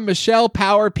 stars from Michelle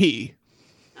Power P.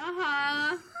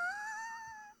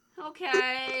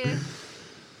 Okay.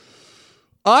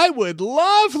 I would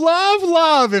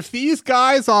love if these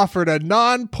guys offered a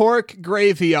non-pork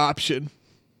gravy option.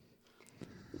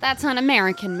 That's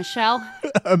un-American, Michelle.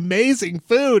 Amazing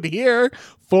food here,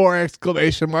 4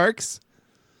 exclamation marks.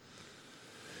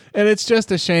 And it's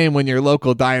just a shame when your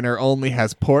local diner only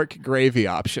has pork gravy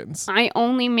options. I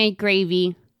only make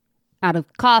gravy out of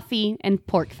coffee and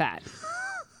pork fat.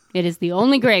 It is the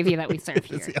only gravy that we serve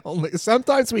here.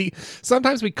 Sometimes we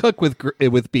cook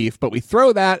with beef, but we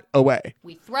throw that away.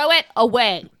 We throw it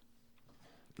away.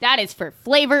 That is for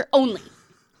flavor only.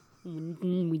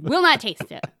 We will not taste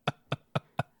it.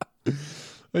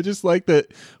 I just like that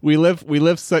we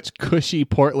live such cushy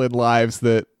Portland lives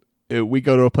that we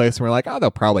go to a place and we're like, oh,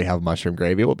 they'll probably have mushroom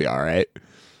gravy. We'll be all right.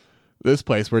 This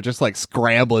place, we're just like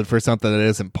scrambling for something that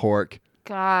isn't pork.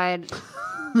 God.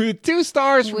 2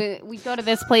 stars. We go to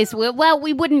this place. We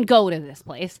wouldn't go to this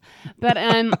place, but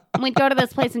we'd go to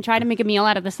this place and try to make a meal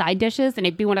out of the side dishes, and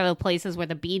it'd be one of those places where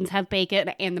the beans have bacon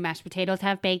and the mashed potatoes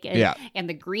have bacon, and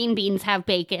the green beans have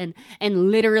bacon, and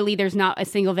literally there's not a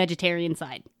single vegetarian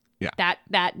side. Yeah.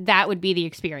 That would be the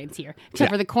experience here,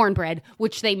 except for the cornbread,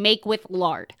 which they make with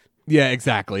lard. Yeah,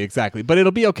 exactly. But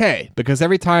it'll be okay because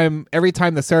every time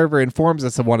the server informs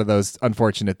us of one of those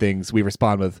unfortunate things, we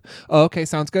respond with, "Oh, okay,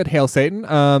 sounds good. Hail Satan.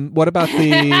 What about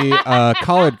the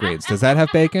collard greens? Does that have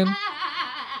bacon?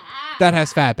 That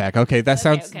has fatback. Okay,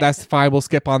 that's fine. We'll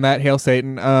skip on that. Hail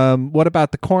Satan. What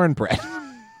about the cornbread?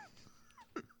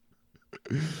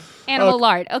 Animal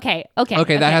lard. Okay,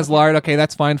 that has lard. Okay,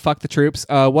 that's fine. Fuck the troops.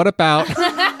 What about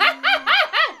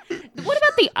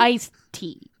the iced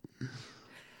tea?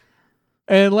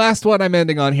 And last one I'm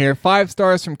ending on here. 5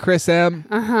 stars from Chris M.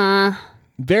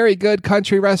 Very good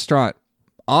country restaurant.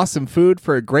 Awesome food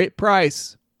for a great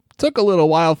price. Took a little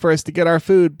while for us to get our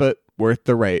food, but worth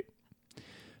the rate.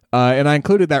 And I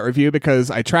included that review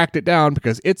because I tracked it down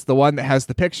because it's the one that has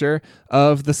the picture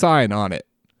of the sign on it.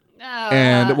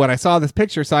 And when I saw this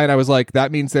picture sign, I was like,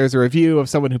 that means there's a review of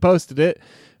someone who posted it.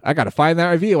 I got to find that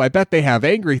review. I bet they have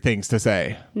angry things to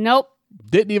say. Nope.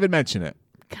 Didn't even mention it.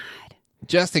 God.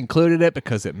 Just included it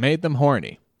because it made them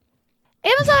horny.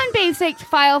 Amazon Basics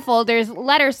file folders,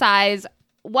 letter size,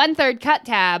 1/3 cut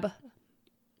tab,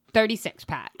 36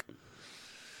 pack.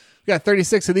 We got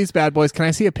 36 of these bad boys. Can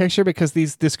I see a picture? Because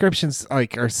these descriptions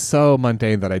are so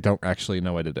mundane that I don't actually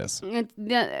know what it is.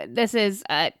 This is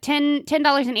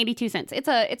 $10.82.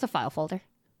 It's a file folder.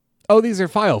 Oh, these are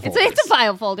file folders. It's a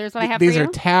file folder is what I have for you. These are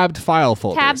tabbed file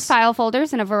folders. Tabbed file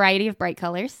folders in a variety of bright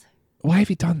colors. Why have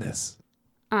you done this?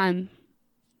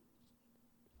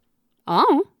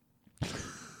 Oh.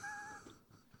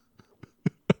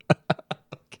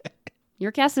 Okay.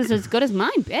 Your guess is as good as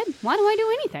mine, babe. Why do I do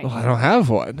anything? Well, I don't have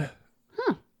one.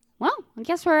 Huh. Well, I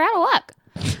guess we're out of luck.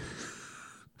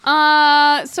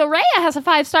 So Rhea has a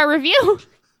 5-star review.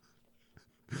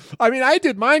 I mean, I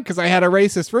did mine because I had a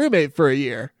racist roommate for a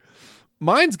year.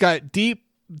 Mine's got deep,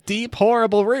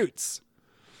 horrible roots.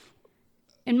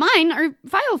 And mine are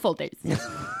file folders.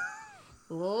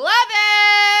 Love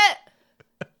it!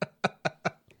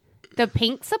 The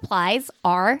pink supplies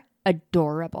are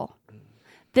adorable.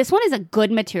 This one is a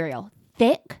good material.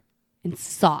 Thick and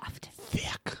soft.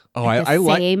 Thick. Oh, at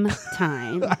the same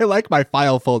time. I like my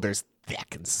file folders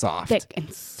thick and soft. Thick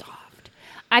and soft.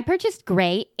 I purchased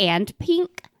gray and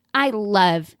pink. I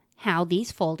love how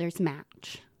these folders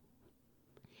match.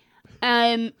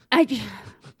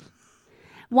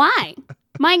 Why?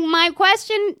 My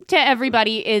question to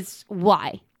everybody is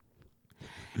why?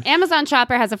 Amazon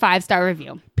Shopper has a 5-star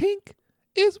review. Pink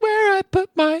is where I put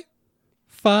my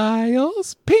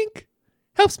files. Pink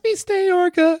helps me stay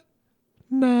organized.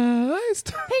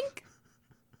 Pink.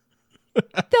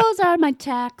 Those are my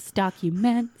tax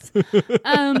documents.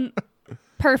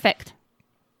 Perfect.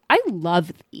 I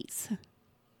love these.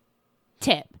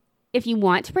 Tip. If you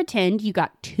want to pretend you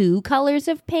got 2 colors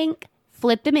of pink,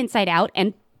 flip them inside out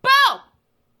and boom!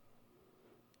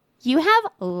 You have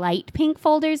light pink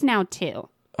folders now too.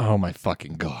 Oh my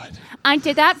fucking God. I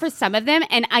did that for some of them,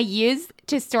 and I used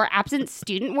to store absent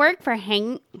student work for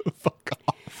Fuck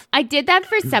off. I did that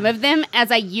for some of them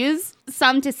as I used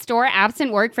some to store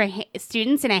absent work for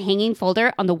students in a hanging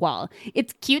folder on the wall.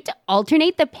 It's cute to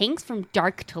alternate the pinks from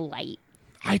dark to light.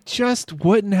 I just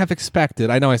wouldn't have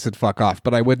expected, I know I said fuck off,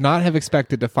 but I would not have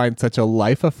expected to find such a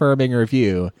life-affirming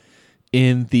review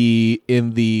in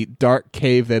the dark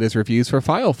cave that is reviews for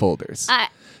file folders.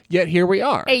 Yet here we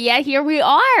are.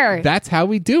 That's how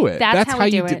we do it. That's how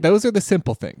we do it. Those are the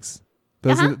simple things.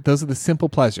 Those are the simple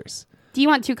pleasures. Do you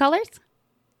want 2 colors?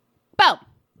 Boom.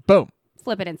 Boom.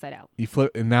 Flip it inside out. You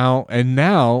flip, and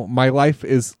now my life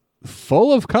is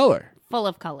full of color. Full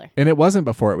of color. And it wasn't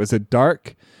before. It was a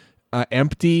dark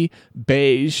empty,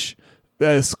 beige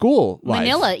school life.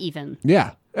 Manila even.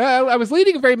 Yeah. I was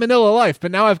leading a very Manila life,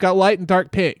 but now I've got light and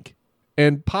dark pink.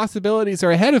 And possibilities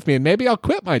are ahead of me, and maybe I'll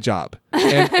quit my job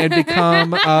and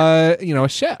become, a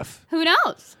chef. Who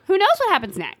knows? Who knows what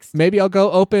happens next? Maybe I'll go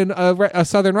open a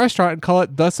Southern restaurant and call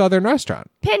it The Southern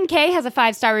Restaurant. Pin K has a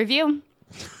 5-star review.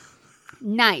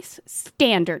 Nice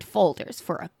standard folders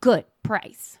for a good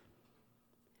price.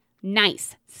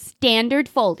 Nice standard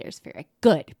folders for a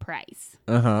good price.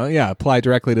 Yeah, apply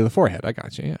directly to the forehead. I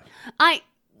got you, yeah.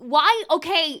 Why?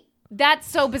 Okay, that's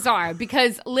so bizarre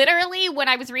because literally when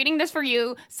I was reading this for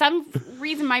you, some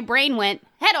reason my brain went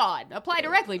head on, apply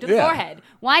directly to the forehead.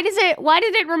 Why did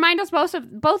it remind us both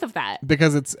of that?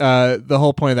 Because it's the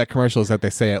whole point of that commercial is that they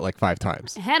say it like 5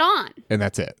 times. Head on. And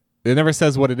that's it. It never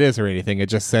says what it is or anything. It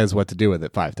just says what to do with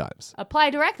it 5 times. Apply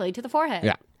directly to the forehead.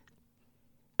 Yeah.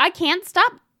 I can't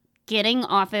stop getting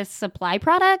office supply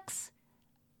products.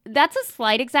 That's a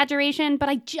slight exaggeration, but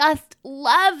I just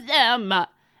love them.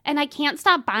 And I can't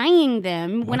stop buying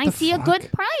them when I see a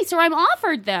good price or I'm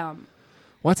offered them.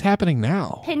 What's happening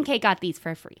now? Pin K got these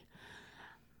for free.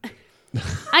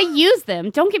 I use them,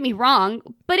 don't get me wrong,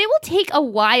 but it will take a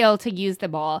while to use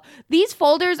them all. These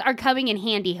folders are coming in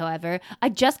handy, however. I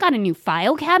just got a new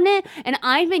file cabinet, and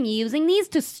I've been using these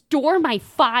to store my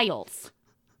files.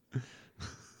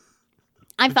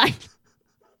 I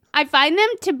find them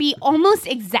to be almost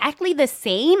exactly the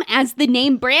same as the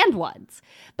name brand ones,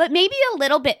 but maybe a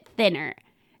little bit thinner.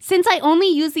 Since I only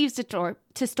use these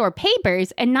to store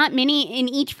papers and not many in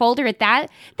each folder at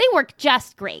that, they work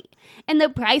just great. And the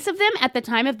price of them at the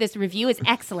time of this review is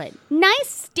excellent. Nice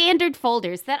standard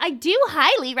folders that I do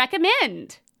highly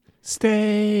recommend.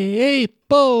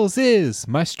 Staples is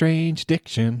my strange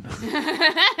addiction.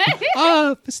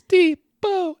 Office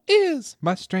Depot is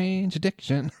my strange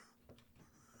addiction.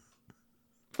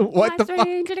 What the fuck?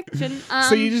 Addiction.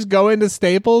 So you just go into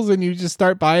Staples and you just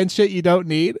start buying shit you don't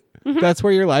need? Mm-hmm. That's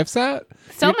where your life's at?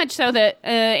 So much so that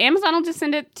Amazon will just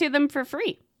send it to them for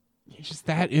free. You're just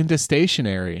that into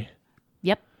stationery.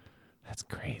 Yep. That's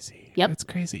crazy. Yep. That's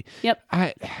crazy. Yep.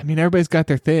 I mean, everybody's got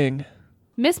their thing.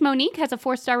 Miss Monique has a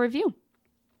 4-star review.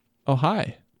 Oh,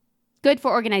 hi. Good for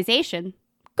organization.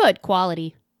 Good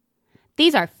quality.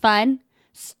 These are fun,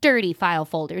 sturdy file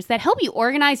folders that help you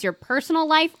organize your personal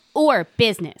life or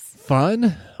business.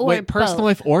 Fun? Or Wait, personal both.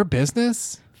 life or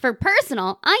business? For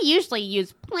personal, I usually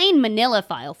use plain manila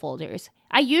file folders.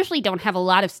 I usually don't have a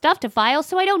lot of stuff to file,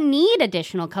 so I don't need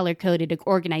additional color-coded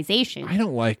organization. I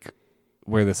don't like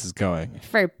where this is going.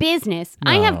 For business,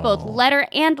 I have both letter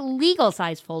and legal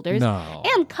size folders. No.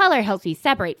 And color helps me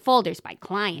separate folders by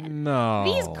client. No.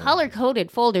 These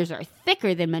color-coded folders are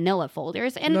thicker than manila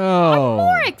folders and are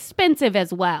more expensive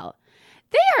as well.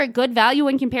 They are a good value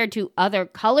when compared to other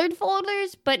colored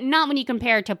folders, but not when you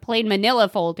compare to plain manila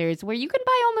folders, where you can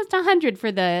buy almost 100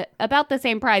 for about the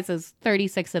same price as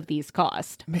 36 of these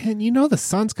cost. Man, you know the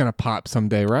sun's gonna pop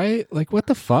someday, right? Like, what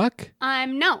the fuck?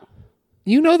 No.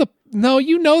 You know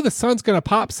the sun's gonna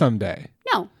pop someday.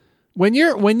 No. When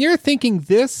you're thinking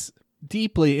this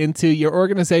deeply into your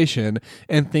organization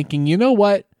and thinking, you know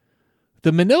what?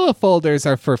 The manila folders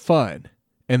are for fun.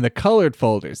 And the colored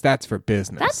folders, that's for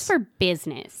business. That's for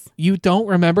business. You don't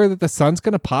remember that the sun's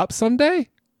going to pop someday?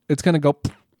 It's going to go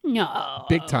no.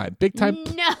 Big time. Big time.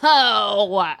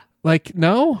 No. Like,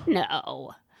 no?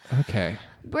 No. Okay.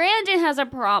 Brandon has a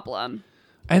problem.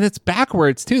 And it's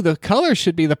backwards, too. The color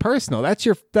should be the personal. That's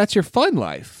your fun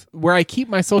life. Where I keep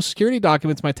my social security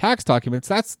documents, my tax documents,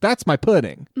 that's my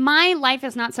pudding. My life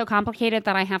is not so complicated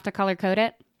that I have to color code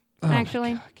it,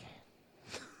 actually.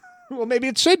 Well, maybe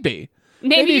it should be.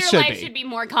 Maybe your life should be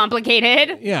more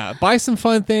complicated. Yeah, buy some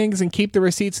fun things and keep the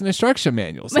receipts and instruction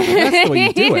manuals. I mean, that's the way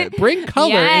you do it. Bring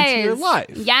color into your life.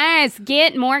 Yes,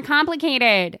 get more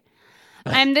complicated.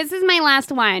 And this is my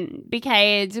last one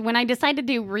because when I decide to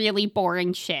do really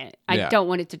boring shit, I don't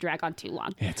want it to drag on too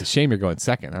long. Yeah, it's a shame you're going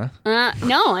second, huh?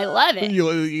 No, I love it.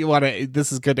 You want to?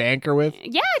 This is good to anchor with.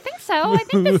 Yeah, I think so. I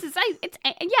think this is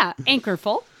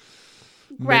anchorful,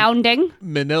 grounding.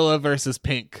 Manila versus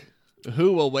pink.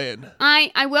 Who will win?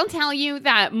 I will tell you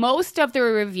that most of the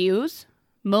reviews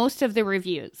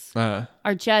are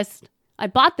just, I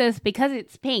bought this because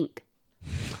it's pink.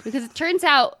 Because it turns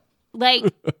out,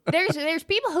 like, there's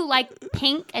people who like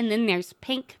pink, and then there's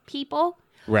pink people.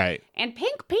 Right. And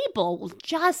pink people will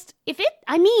just, if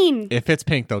it's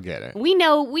pink, they'll get it. You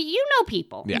know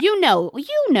people. Yeah. You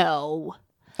know.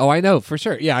 Oh, I know, for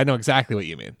sure. Yeah, I know exactly what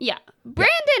you mean. Yeah.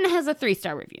 Brandon has a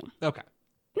 3-star review. Okay.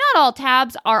 Not all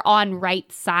tabs are on right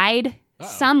side. Uh-oh.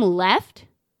 Some left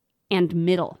and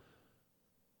middle.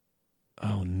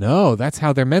 Oh, no. That's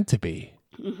how they're meant to be.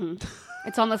 Mm-hmm.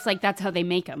 It's almost like that's how they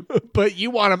make them. But you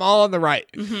want them all on the right.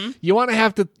 Mm-hmm. You want to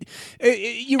have to.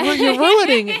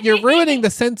 You're ruining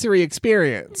the sensory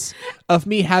experience of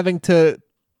me having to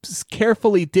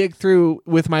carefully dig through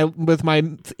with my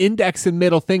index and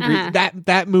middle finger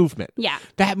that movement. Yeah,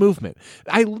 that movement.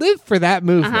 I live for that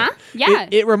movement. Yeah,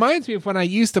 it reminds me of when I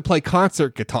used to play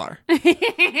concert guitar,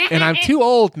 and I'm too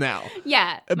old now.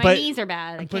 Yeah, my knees are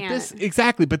bad. I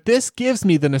can't. But this gives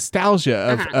me the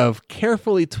nostalgia of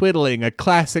carefully twiddling a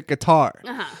classic guitar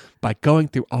by going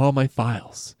through all my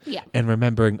files and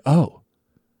remembering, oh,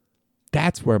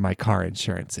 that's where my car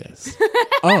insurance is.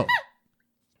 Oh.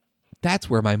 That's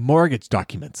where my mortgage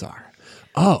documents are.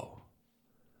 Oh,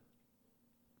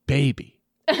 baby.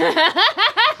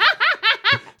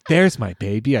 There's my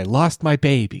baby. I lost my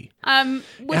baby.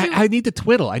 I need to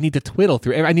twiddle. I need to twiddle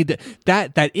through. I need to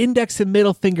that index and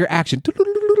middle finger action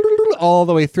all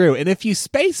the way through. And if you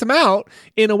space them out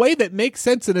in a way that makes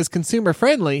sense and is consumer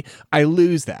friendly, I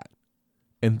lose that,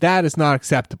 and that is not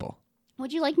acceptable.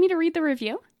 Would you like me to read the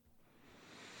review?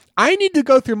 I need to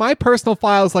go through my personal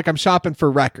files like I'm shopping for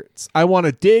records. I want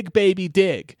to dig, baby,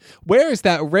 dig. Where is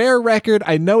that rare record?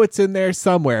 I know it's in there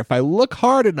somewhere. If I look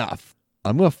hard enough,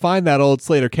 I'm going to find that old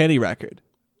Sleater-Kinney record.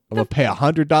 I'm going to pay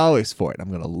 $100 for it. I'm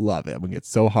going to love it. I'm going to get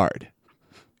so hard.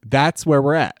 That's where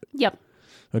we're at. Yep.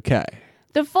 Okay.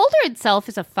 The folder itself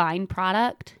is a fine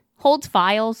product. Holds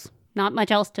files. Not much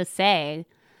else to say.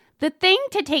 The thing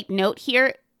to take note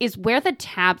here is where the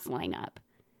tabs line up.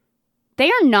 They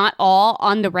are not all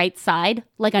on the right side,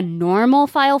 like a normal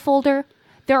file folder.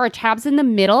 There are tabs in the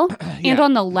middle and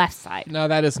on the left side. No,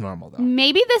 that is normal, though.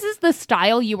 Maybe this is the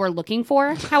style you were looking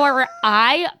for. However,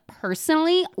 I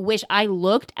personally wish I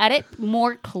looked at it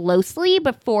more closely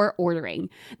before ordering.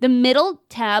 The middle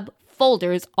tab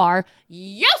folders are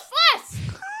useless!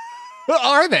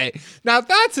 Are they? Now,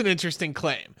 that's an interesting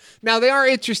claim. Now, they are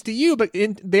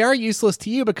they are useless to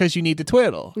you because you need to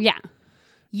twiddle. Yeah.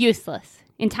 Useless.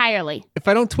 Entirely. If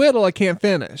I don't twiddle, I can't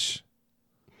finish.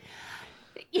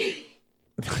 Yep.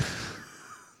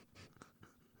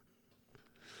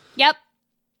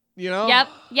 You know? Yep.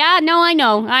 Yeah, no, I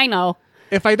know.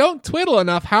 If I don't twiddle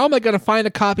enough, how am I going to find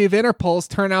a copy of Interpol's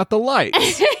Turn Out the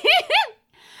Lights?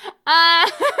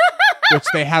 Which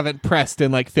they haven't pressed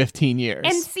in like 15 years.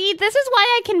 And see, this is why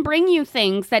I can bring you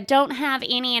things that don't have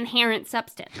any inherent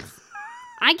substance.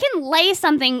 I can lay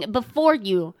something before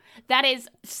you that is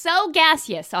so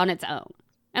gaseous on its own.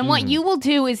 And what you will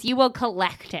do is you will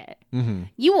collect it. Mm-hmm.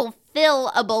 You will fill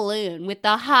a balloon with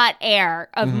the hot air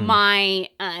of my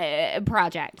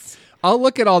projects. I'll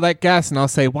look at all that gas and I'll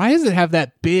say, why does it have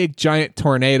that big giant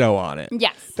tornado on it?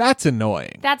 Yes. That's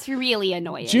annoying. That's really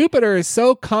annoying. Jupiter is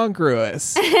so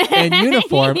congruous and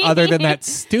uniform other than that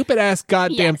stupid ass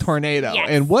goddamn tornado. Yes.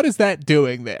 And what is that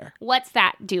doing there? What's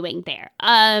that doing there?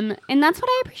 And that's what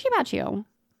I appreciate about you.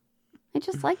 I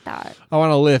just like that. I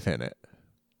want to live in it.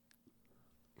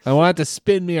 I want it to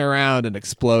spin me around and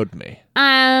explode me.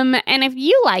 And if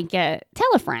you like it, tell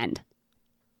a friend.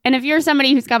 And if you're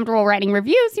somebody who's comfortable writing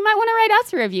reviews, you might want to write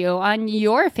us a review on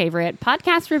your favorite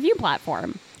podcast review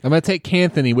platform. I'm going to take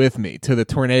Canthony with me to the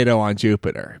tornado on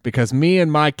Jupiter because me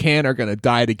and my can are going to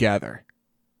die together.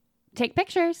 Take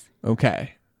pictures.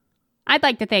 Okay. I'd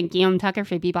like to thank Guillaume Tucker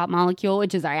for Bebop Molecule,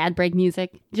 which is our ad break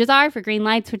music. Jazar for Green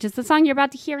Lights, which is the song you're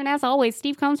about to hear. And as always,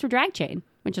 Steve Combs for Drag Chain,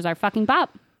 which is our fucking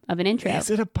bop of an intro. Is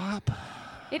it a bop?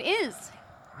 It is.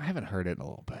 I haven't heard it in a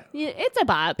little bit. It's a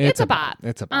bop. It's a bop.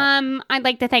 It's a bop. I'd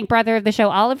like to thank brother of the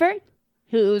show, Oliver,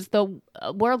 who's the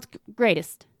world's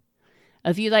greatest.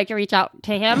 If you'd like to reach out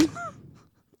to him,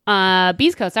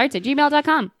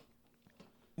 beastcoastarts@gmail.com.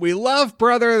 We love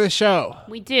brother of the show.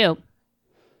 We do.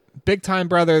 Big time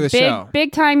brother of the show.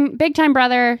 Big time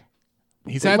brother.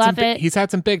 He's had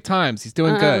some big times. He's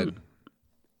doing good.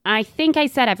 I think I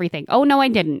said everything. Oh, no, I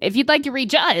didn't. If you'd like to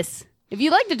reach us, if you'd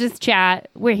like to just chat,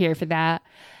 we're here for that.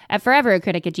 At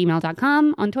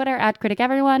foreveracritic@gmail.com, on Twitter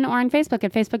 @criticeveryone, or on Facebook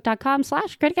at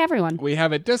facebook.com/criticeveryone. We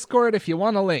have a Discord if you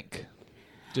want a link.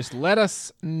 Just let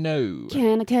us know.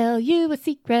 Can I tell you a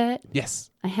secret? Yes.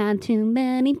 I had too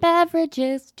many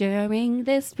beverages during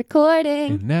this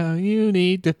recording. And now you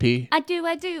need to pee. I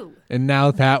do. And now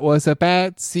that was a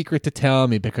bad secret to tell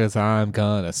me because I'm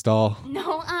gonna stall.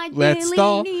 No, I Let's really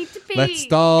stall. need to pee. Let's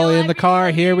stall in the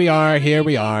car. Here we are.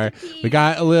 We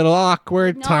got a little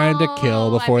awkward time to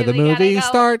kill before the movie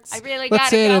starts.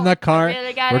 Let's sit in the car.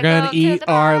 We're gonna eat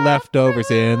our leftovers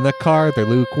in the car. They're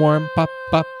lukewarm.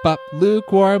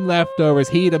 Lukewarm leftovers.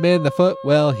 Heat them in the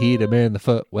footwell.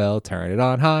 Turn it on.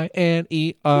 on high and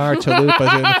eat our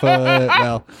chalupas in the foot.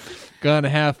 Well, gonna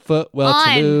have footwell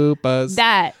chalupas.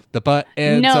 The butt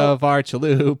ends of our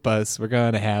chalupas. We're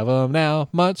gonna have them now.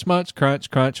 Munch, munch, crunch,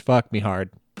 crunch. Fuck me hard.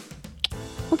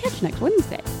 We'll catch you next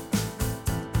Wednesday.